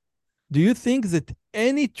science? Do you think that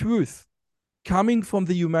any truth coming from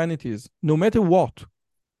the humanities, no matter what,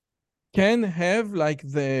 can have like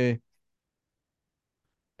the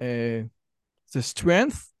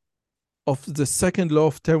strength of the second law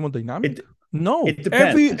of thermodynamics? No. It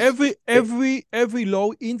depends. Every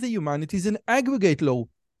law in the humanities is an aggregate law,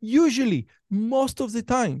 usually, most of the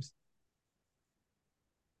times.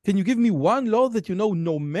 Can you give me one law that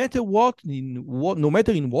no matter no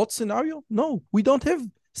matter in what scenario? No, we don't have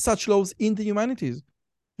such laws in the humanities.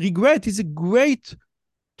 Regret is a great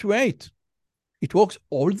trait. It works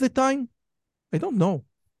all the time. I don't know.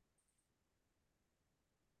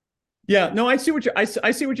 Yeah, no, I see what you're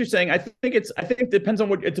saying. I think it depends on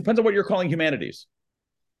what you're calling humanities.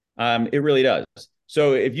 It really does.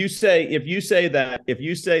 So if you say that if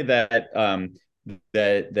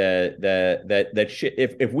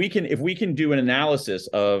we can do an analysis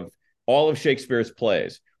of all of Shakespeare's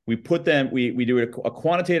plays, we do a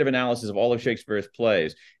quantitative analysis of all of Shakespeare's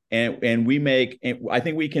plays, and I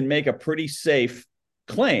think we can make a pretty safe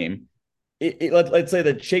claim. Let's say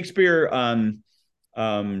that Shakespeare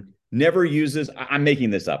never uses, I'm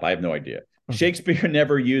making this up, I have no idea. Okay. Shakespeare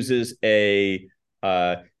never uses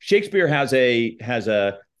Shakespeare has a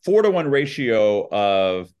 4-to-1 ratio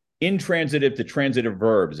of intransitive to transitive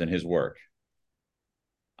verbs in his work.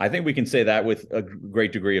 I think we can say that with a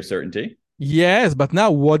great degree of certainty. Yes, but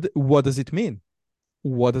now what does it mean?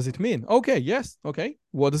 What does it mean? Okay, yes, okay.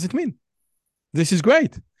 What does it mean? This is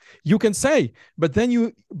great. You can say, but then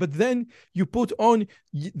you put on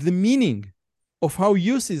the meaning of how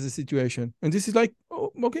you see the situation. And this is like,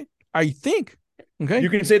 oh, okay, I think. Okay. You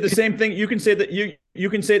can say the same thing. You can say that you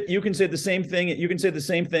can say the same thing. You can say the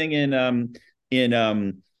same thing in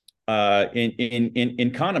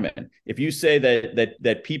Kahneman. If you say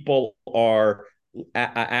that people are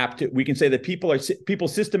apt to, we can say that people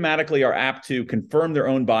systematically are apt to confirm their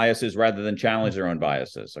own biases rather than challenge their own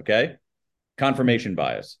biases. Okay, confirmation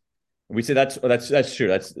bias. We say that's true.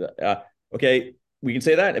 That's okay. We can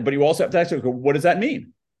say that, but you also have to ask, what does that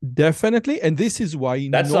mean? Definitely, and this is why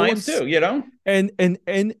That's no science one's too, you know? and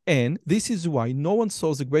this is why no one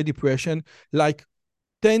saw the Great Depression like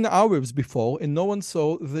 10 hours before, and no one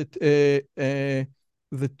saw that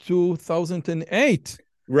the 2008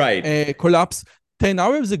 Right. collapse 10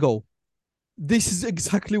 hours ago. This is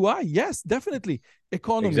exactly why. Yes, definitely.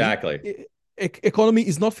 Economy Exactly. economy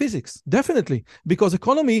is not physics, definitely, because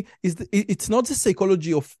economy it's not the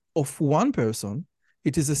psychology of one person,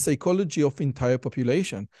 it is a psychology of entire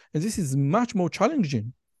population, and this is much more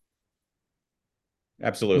challenging.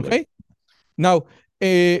 Absolutely. Okay, now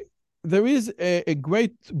there is a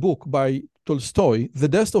great book by Tolstoy, The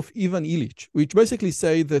Death of Ivan Ilyich, which basically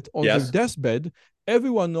say that on their Yes. deathbed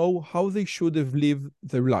everyone know how they should have lived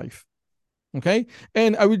their life. Okay,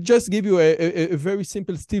 and I will just give you a very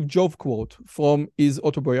simple Steve Jobs quote from his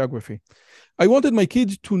autobiography. I wanted my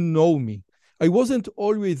kids to know me. I wasn't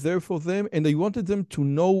always there for them, and I wanted them to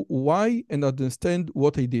know why and understand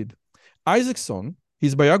what I did. Isaacson,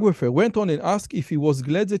 his biographer, went on and asked if he was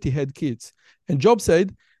glad that he had kids. And Jobs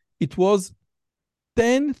said it was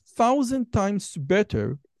 10,000 times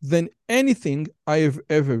better than anything I have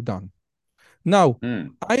ever done. Now,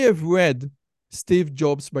 I have read Steve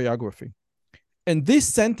Jobs' biography, and this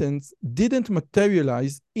sentence didn't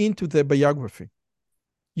materialize into the biography.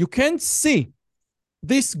 You can't see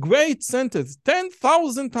this great sentence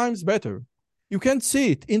 10,000 times better. You can't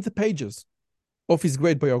see it in the pages of his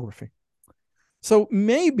great biography. So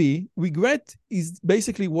maybe regret is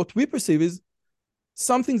basically what we perceive is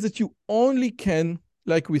something that you only can,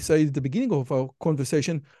 like we said at the beginning of our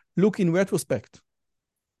conversation, look in retrospect.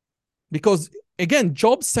 Because again,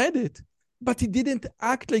 Jobs said it, but he didn't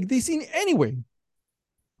act like this in any way.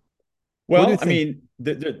 What do you Well, I think? mean,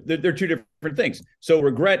 they're two different things. So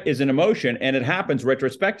regret is an emotion, and it happens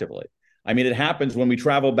retrospectively. I mean, it happens when we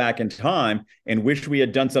travel back in time and wish we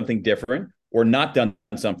had done something different, or not done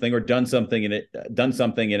something, or done something in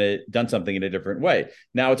a different way.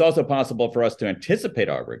 Now, it's also possible for us to anticipate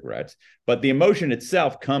our regrets, but the emotion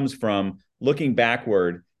itself comes from looking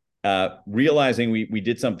backward, realizing we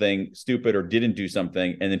did something stupid or didn't do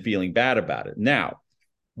something, and then feeling bad about it. Now,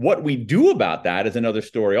 what we do about that is another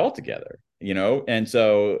story altogether, you know? And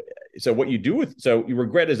so what you do with, so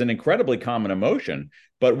regret is an incredibly common emotion,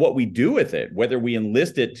 but what we do with it, whether we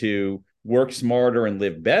enlist it to work smarter and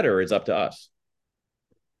live better, is up to us.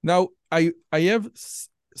 Now, I have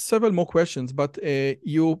several more questions, but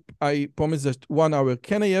I promised that 1 hour.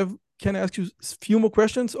 Can I ask you a few more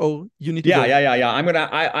questions, or you need to Yeah, go? yeah, yeah,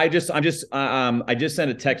 yeah. I just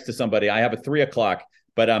sent a text to somebody. I have a 3 o'clock,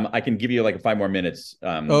 but I can give you like 5 more minutes.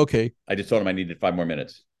 Okay, I just told him I needed 5 more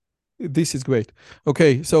minutes. this is great.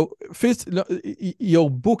 Okay, so first, your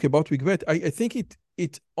book about regret, I think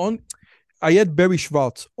it on. I had Barry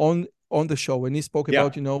Schwartz on the show, and he spoke Yeah,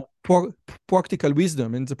 about practical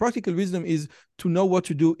wisdom, and the practical wisdom is to know what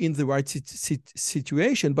to do in the right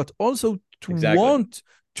situation, but also to exactly. want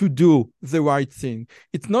to do the right thing.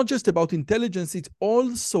 It's not just about intelligence; it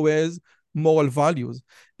also has moral values,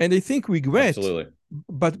 and I think regret. Absolutely.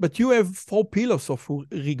 But you have 4 pillars of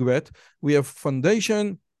regret. We have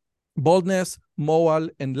foundation, boldness, moral,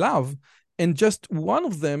 and love, and just one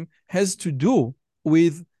of them has to do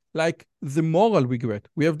with like the moral regret.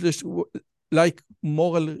 We have just like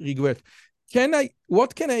moral regret.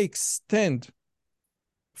 What can I extend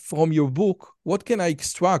from your book? What can I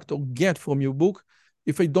extract or get from your book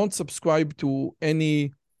if I don't subscribe uh, to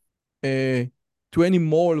any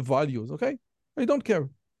moral values? Okay, I don't care.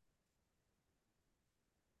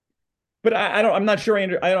 But I don't. I'm not sure.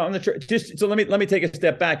 I'm not sure. Just so let me take a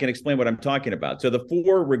step back and explain what I'm talking about. So the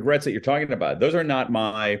 4 regrets that you're talking about, those are not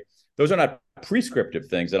prescriptive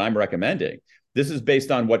things that I'm recommending. This is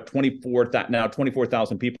based on what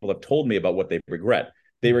 24,000 people have told me about what they regret.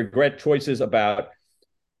 They regret choices about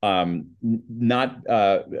not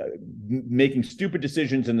making stupid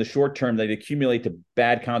decisions in the short term that accumulate to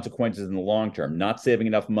bad consequences in the long term, not saving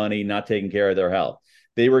enough money, not taking care of their health.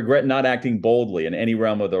 They regret not acting boldly in any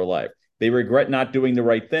realm of their life. They regret not doing the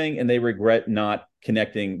right thing, and they regret not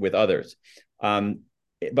connecting with others.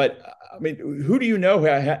 But I mean, who do you know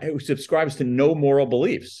who subscribes to no moral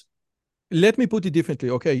beliefs? Let me put it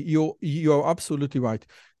differently. Okay, you're absolutely right.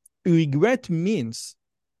 Regret means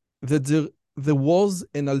that there was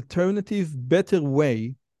an alternative, better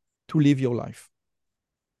way to live your life.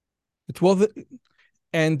 It was,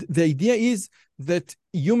 and the idea is that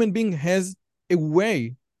human being has a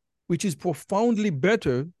way which is profoundly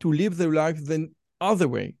better to live their life than other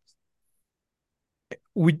ways.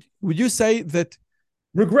 Would you say that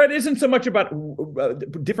Regret isn't so much about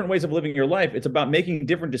different ways of living your life. It's about making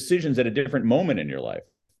different decisions at a different moment in your life.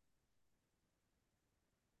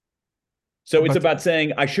 So it's But about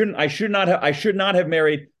saying I should not have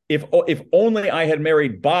married. If only I had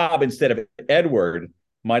married Bob instead of Edward,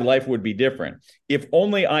 my life would be different. If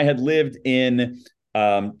only I had lived in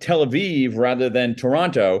Tel Aviv rather than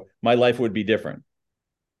Toronto, my life would be different.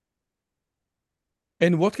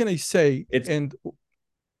 and what can I say? It's And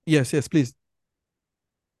yes, please.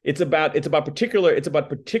 it's about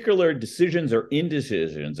particular decisions or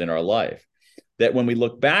indecisions in our life that when we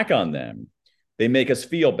look back on them, they make us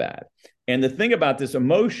feel bad. And the thing about this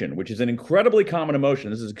emotion, which is an incredibly common emotion,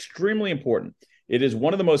 this is extremely important. It is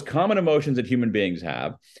one of the most common emotions that human beings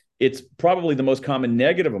have. It's probably the most common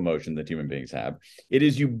negative emotion that human beings have. It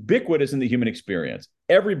is ubiquitous in the human experience.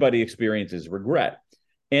 Everybody experiences regret.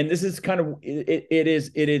 And this is kind of,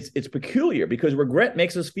 it's peculiar because regret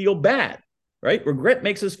makes us feel bad, right? Regret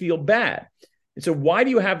makes us feel bad. And so why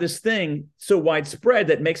do you have this thing so widespread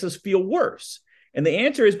that makes us feel worse? And the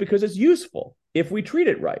answer is because it's useful if we treat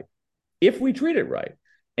it right. If we treat it right.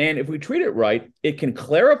 And if we treat it right, it can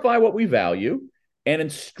clarify what we value and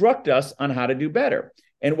instruct us on how to do better.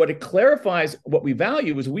 And what it clarifies what we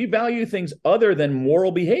value is we value things other than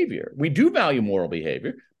moral behavior. We do value moral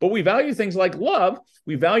behavior, but we value things like love.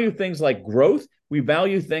 We value things like growth. We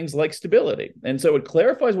value things like stability. And so it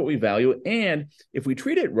clarifies what we value. And if we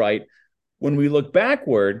treat it right, when we look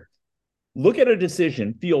backward, look at a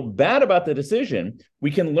decision, feel bad about the decision,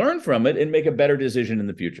 we can learn from it and make a better decision in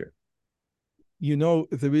the future. You know,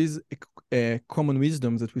 there is a common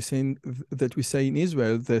wisdom that we say in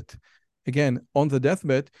Israel that, again, on the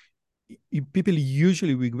deathbed, people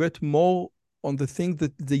usually regret more on the thing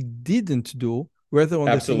that they didn't do rather on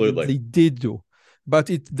the thing that they did do. But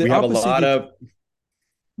it's the opposite.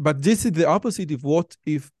 But this is the opposite of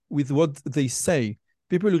with what they say.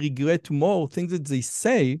 People regret more things that they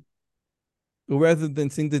say rather than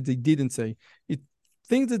things that they didn't say. It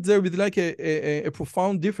think that there is like a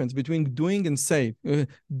profound difference between doing and say.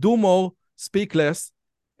 Do more, speak less,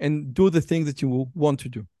 and do the things that you want to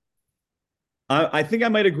do. I think I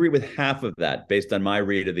might agree with half of that based on my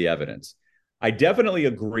read of the evidence. I definitely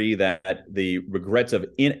agree that the regrets of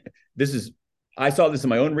I saw this in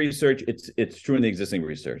my own research. It's true in the existing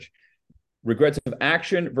research. Regrets of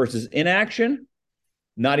action versus inaction,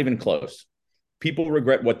 not even close. People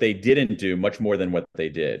regret what they didn't do much more than what they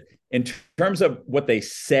did. In terms of what they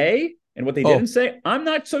say and what they didn't say, I'm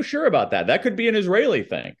not so sure about that. That could be an Israeli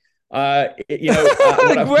thing.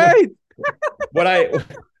 Great. What I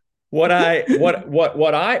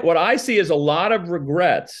see is a lot of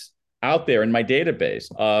regrets out there in my database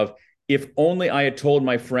of if only I had told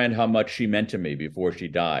my friend how much she meant to me before she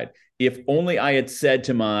died. If only I had said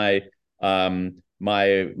to my son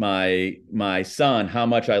how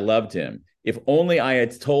much I loved him. If only I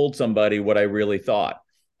had told somebody what I really thought.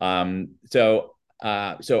 So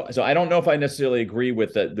I don't know if I necessarily agree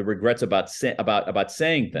with the regrets about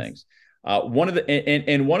saying things. One of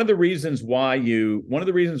the reasons why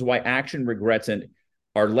action regrets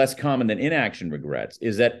are less common than inaction regrets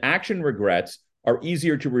is that action regrets are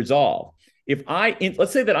easier to resolve.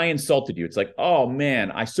 Let's say that I insulted you, it's like, oh man,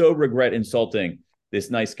 I so regret insulting this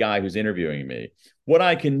nice guy who's interviewing me. What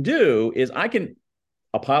I can do is I can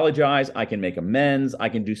apologize, I can make amends, I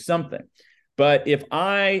can do something. But if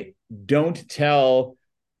I don't tell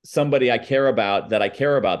somebody I care about that I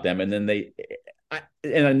care about them, and then they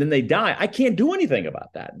die, I can't do anything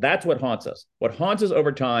about that. That's what haunts us. What haunts us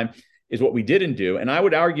over time is what we didn't do. And I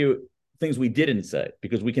would argue things we didn't say,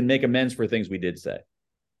 because we can make amends for things we did say.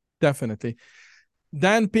 Definitely.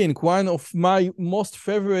 Dan Pink, one of my most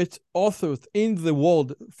favorite authors in the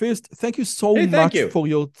world. First, thank you so much for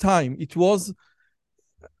your time. It was,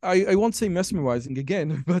 I won't say mesmerizing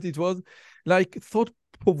again, but it was like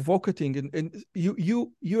thought-provoking. And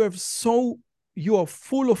you are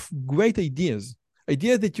full of great ideas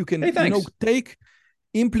that you can take,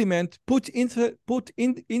 implement, put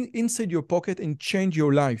inside your pocket and change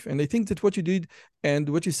your life. And I think that what you did and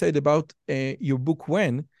what you said about your book,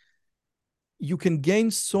 When, you can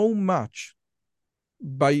gain so much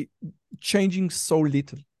by changing so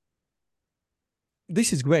little.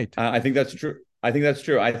 This is great. I think that's true.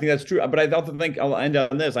 But I also think, I'll end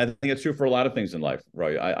on this, I think it's true for a lot of things in life,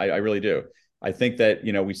 right? I really do. I think that,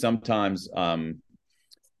 we sometimes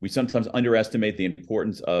underestimate the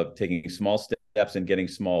importance of taking small steps and getting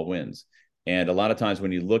small wins. And a lot of times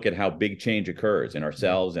when you look at how big change occurs in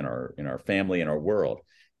ourselves, in our family, in our world,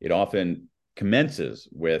 it often commences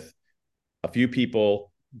with a few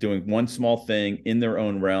people doing one small thing in their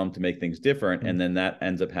own realm to make things different. And then that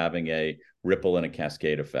ends up having a ripple and a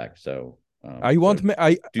cascade effect. So do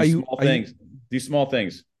small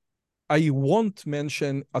things. I won't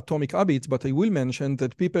mention atomic habits, but I will mention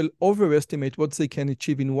that people overestimate what they can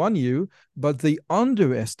achieve in 1 year, but they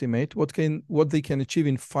underestimate what they can achieve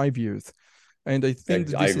in 5 years. And I think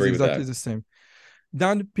that this is exactly the same.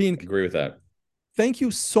 Dan Pink. I agree with that. Thank you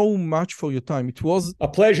so much for your time. It was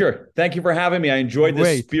a pleasure. Thank you for having me. I enjoyed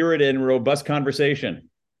this spirited and robust conversation.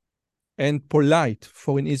 And polite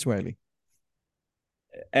for an Israeli.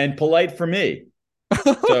 And polite for me.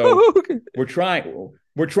 So okay. We're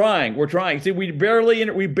trying. See,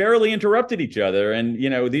 we barely interrupted each other. And, you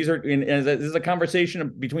know, this is a conversation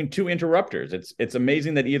between two interrupters. It's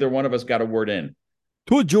amazing that either one of us got a word in.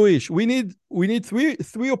 Too Jewish. We need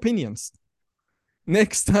three opinions.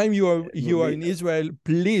 Next time you are in Israel,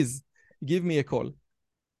 please give me a call.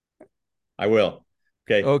 I will.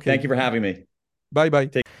 Okay. Thank you for having me. Bye.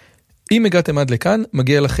 אם הגעתם עד לכאן,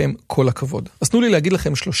 מגיע לכם כל הכבוד. אז תנו לי להגיד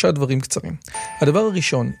לכם 3 דברים קצרים. הדבר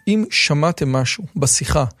הראשון, אם שמעתם משהו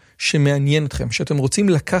בשיחה שמעניין אתכם, שאתם רוצים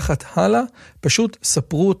לקחת הלאה, פשוט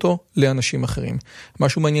ספרו אותו לאנשים אחרים.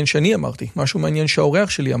 משהו מעניין שאני אמרתי, משהו מעניין שהאורח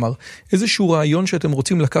שלי אמר, איזשהו רעיון שאתם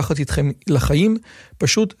רוצים לקחת איתכם לחיים,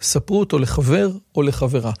 פשוט ספרו אותו לחבר או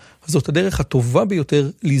לחברה. זאת הדרך הטובה ביותר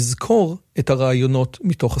לזכור את הרעיונות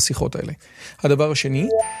מתוך השיחות האלה. הדבר השני,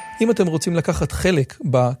 אם אתם רוצים לקחת חלק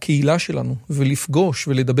בקהילה שלנו ולפגוש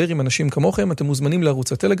ולדבר עם אנשים כמוכם, אתם מוזמנים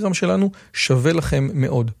לערוץ הטלגרם שלנו, שווה לכם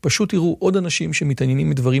מאוד. פשוט תראו עוד אנשים שמתעניינים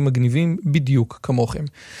מדברים מגניבים בדיוק כמוכם.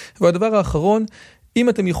 והדבר האחרון, אם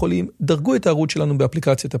אתם יכולים, דרגו את הערוץ שלנו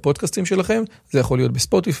באפליקציית הפודקאסטים שלכם, זה יכול להיות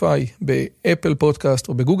בספוטיפיי, באפל פודקאסט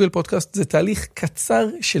או בגוגל פודקאסט, זה תהליך קצר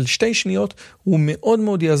של 2 שניות, הוא מאוד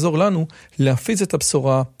מאוד יעזור לנו להפיץ את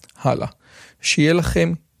הבשורה הלאה. שיהיה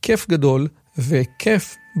לכם כיף גדול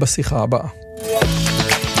וכיף בשיחה הבאה.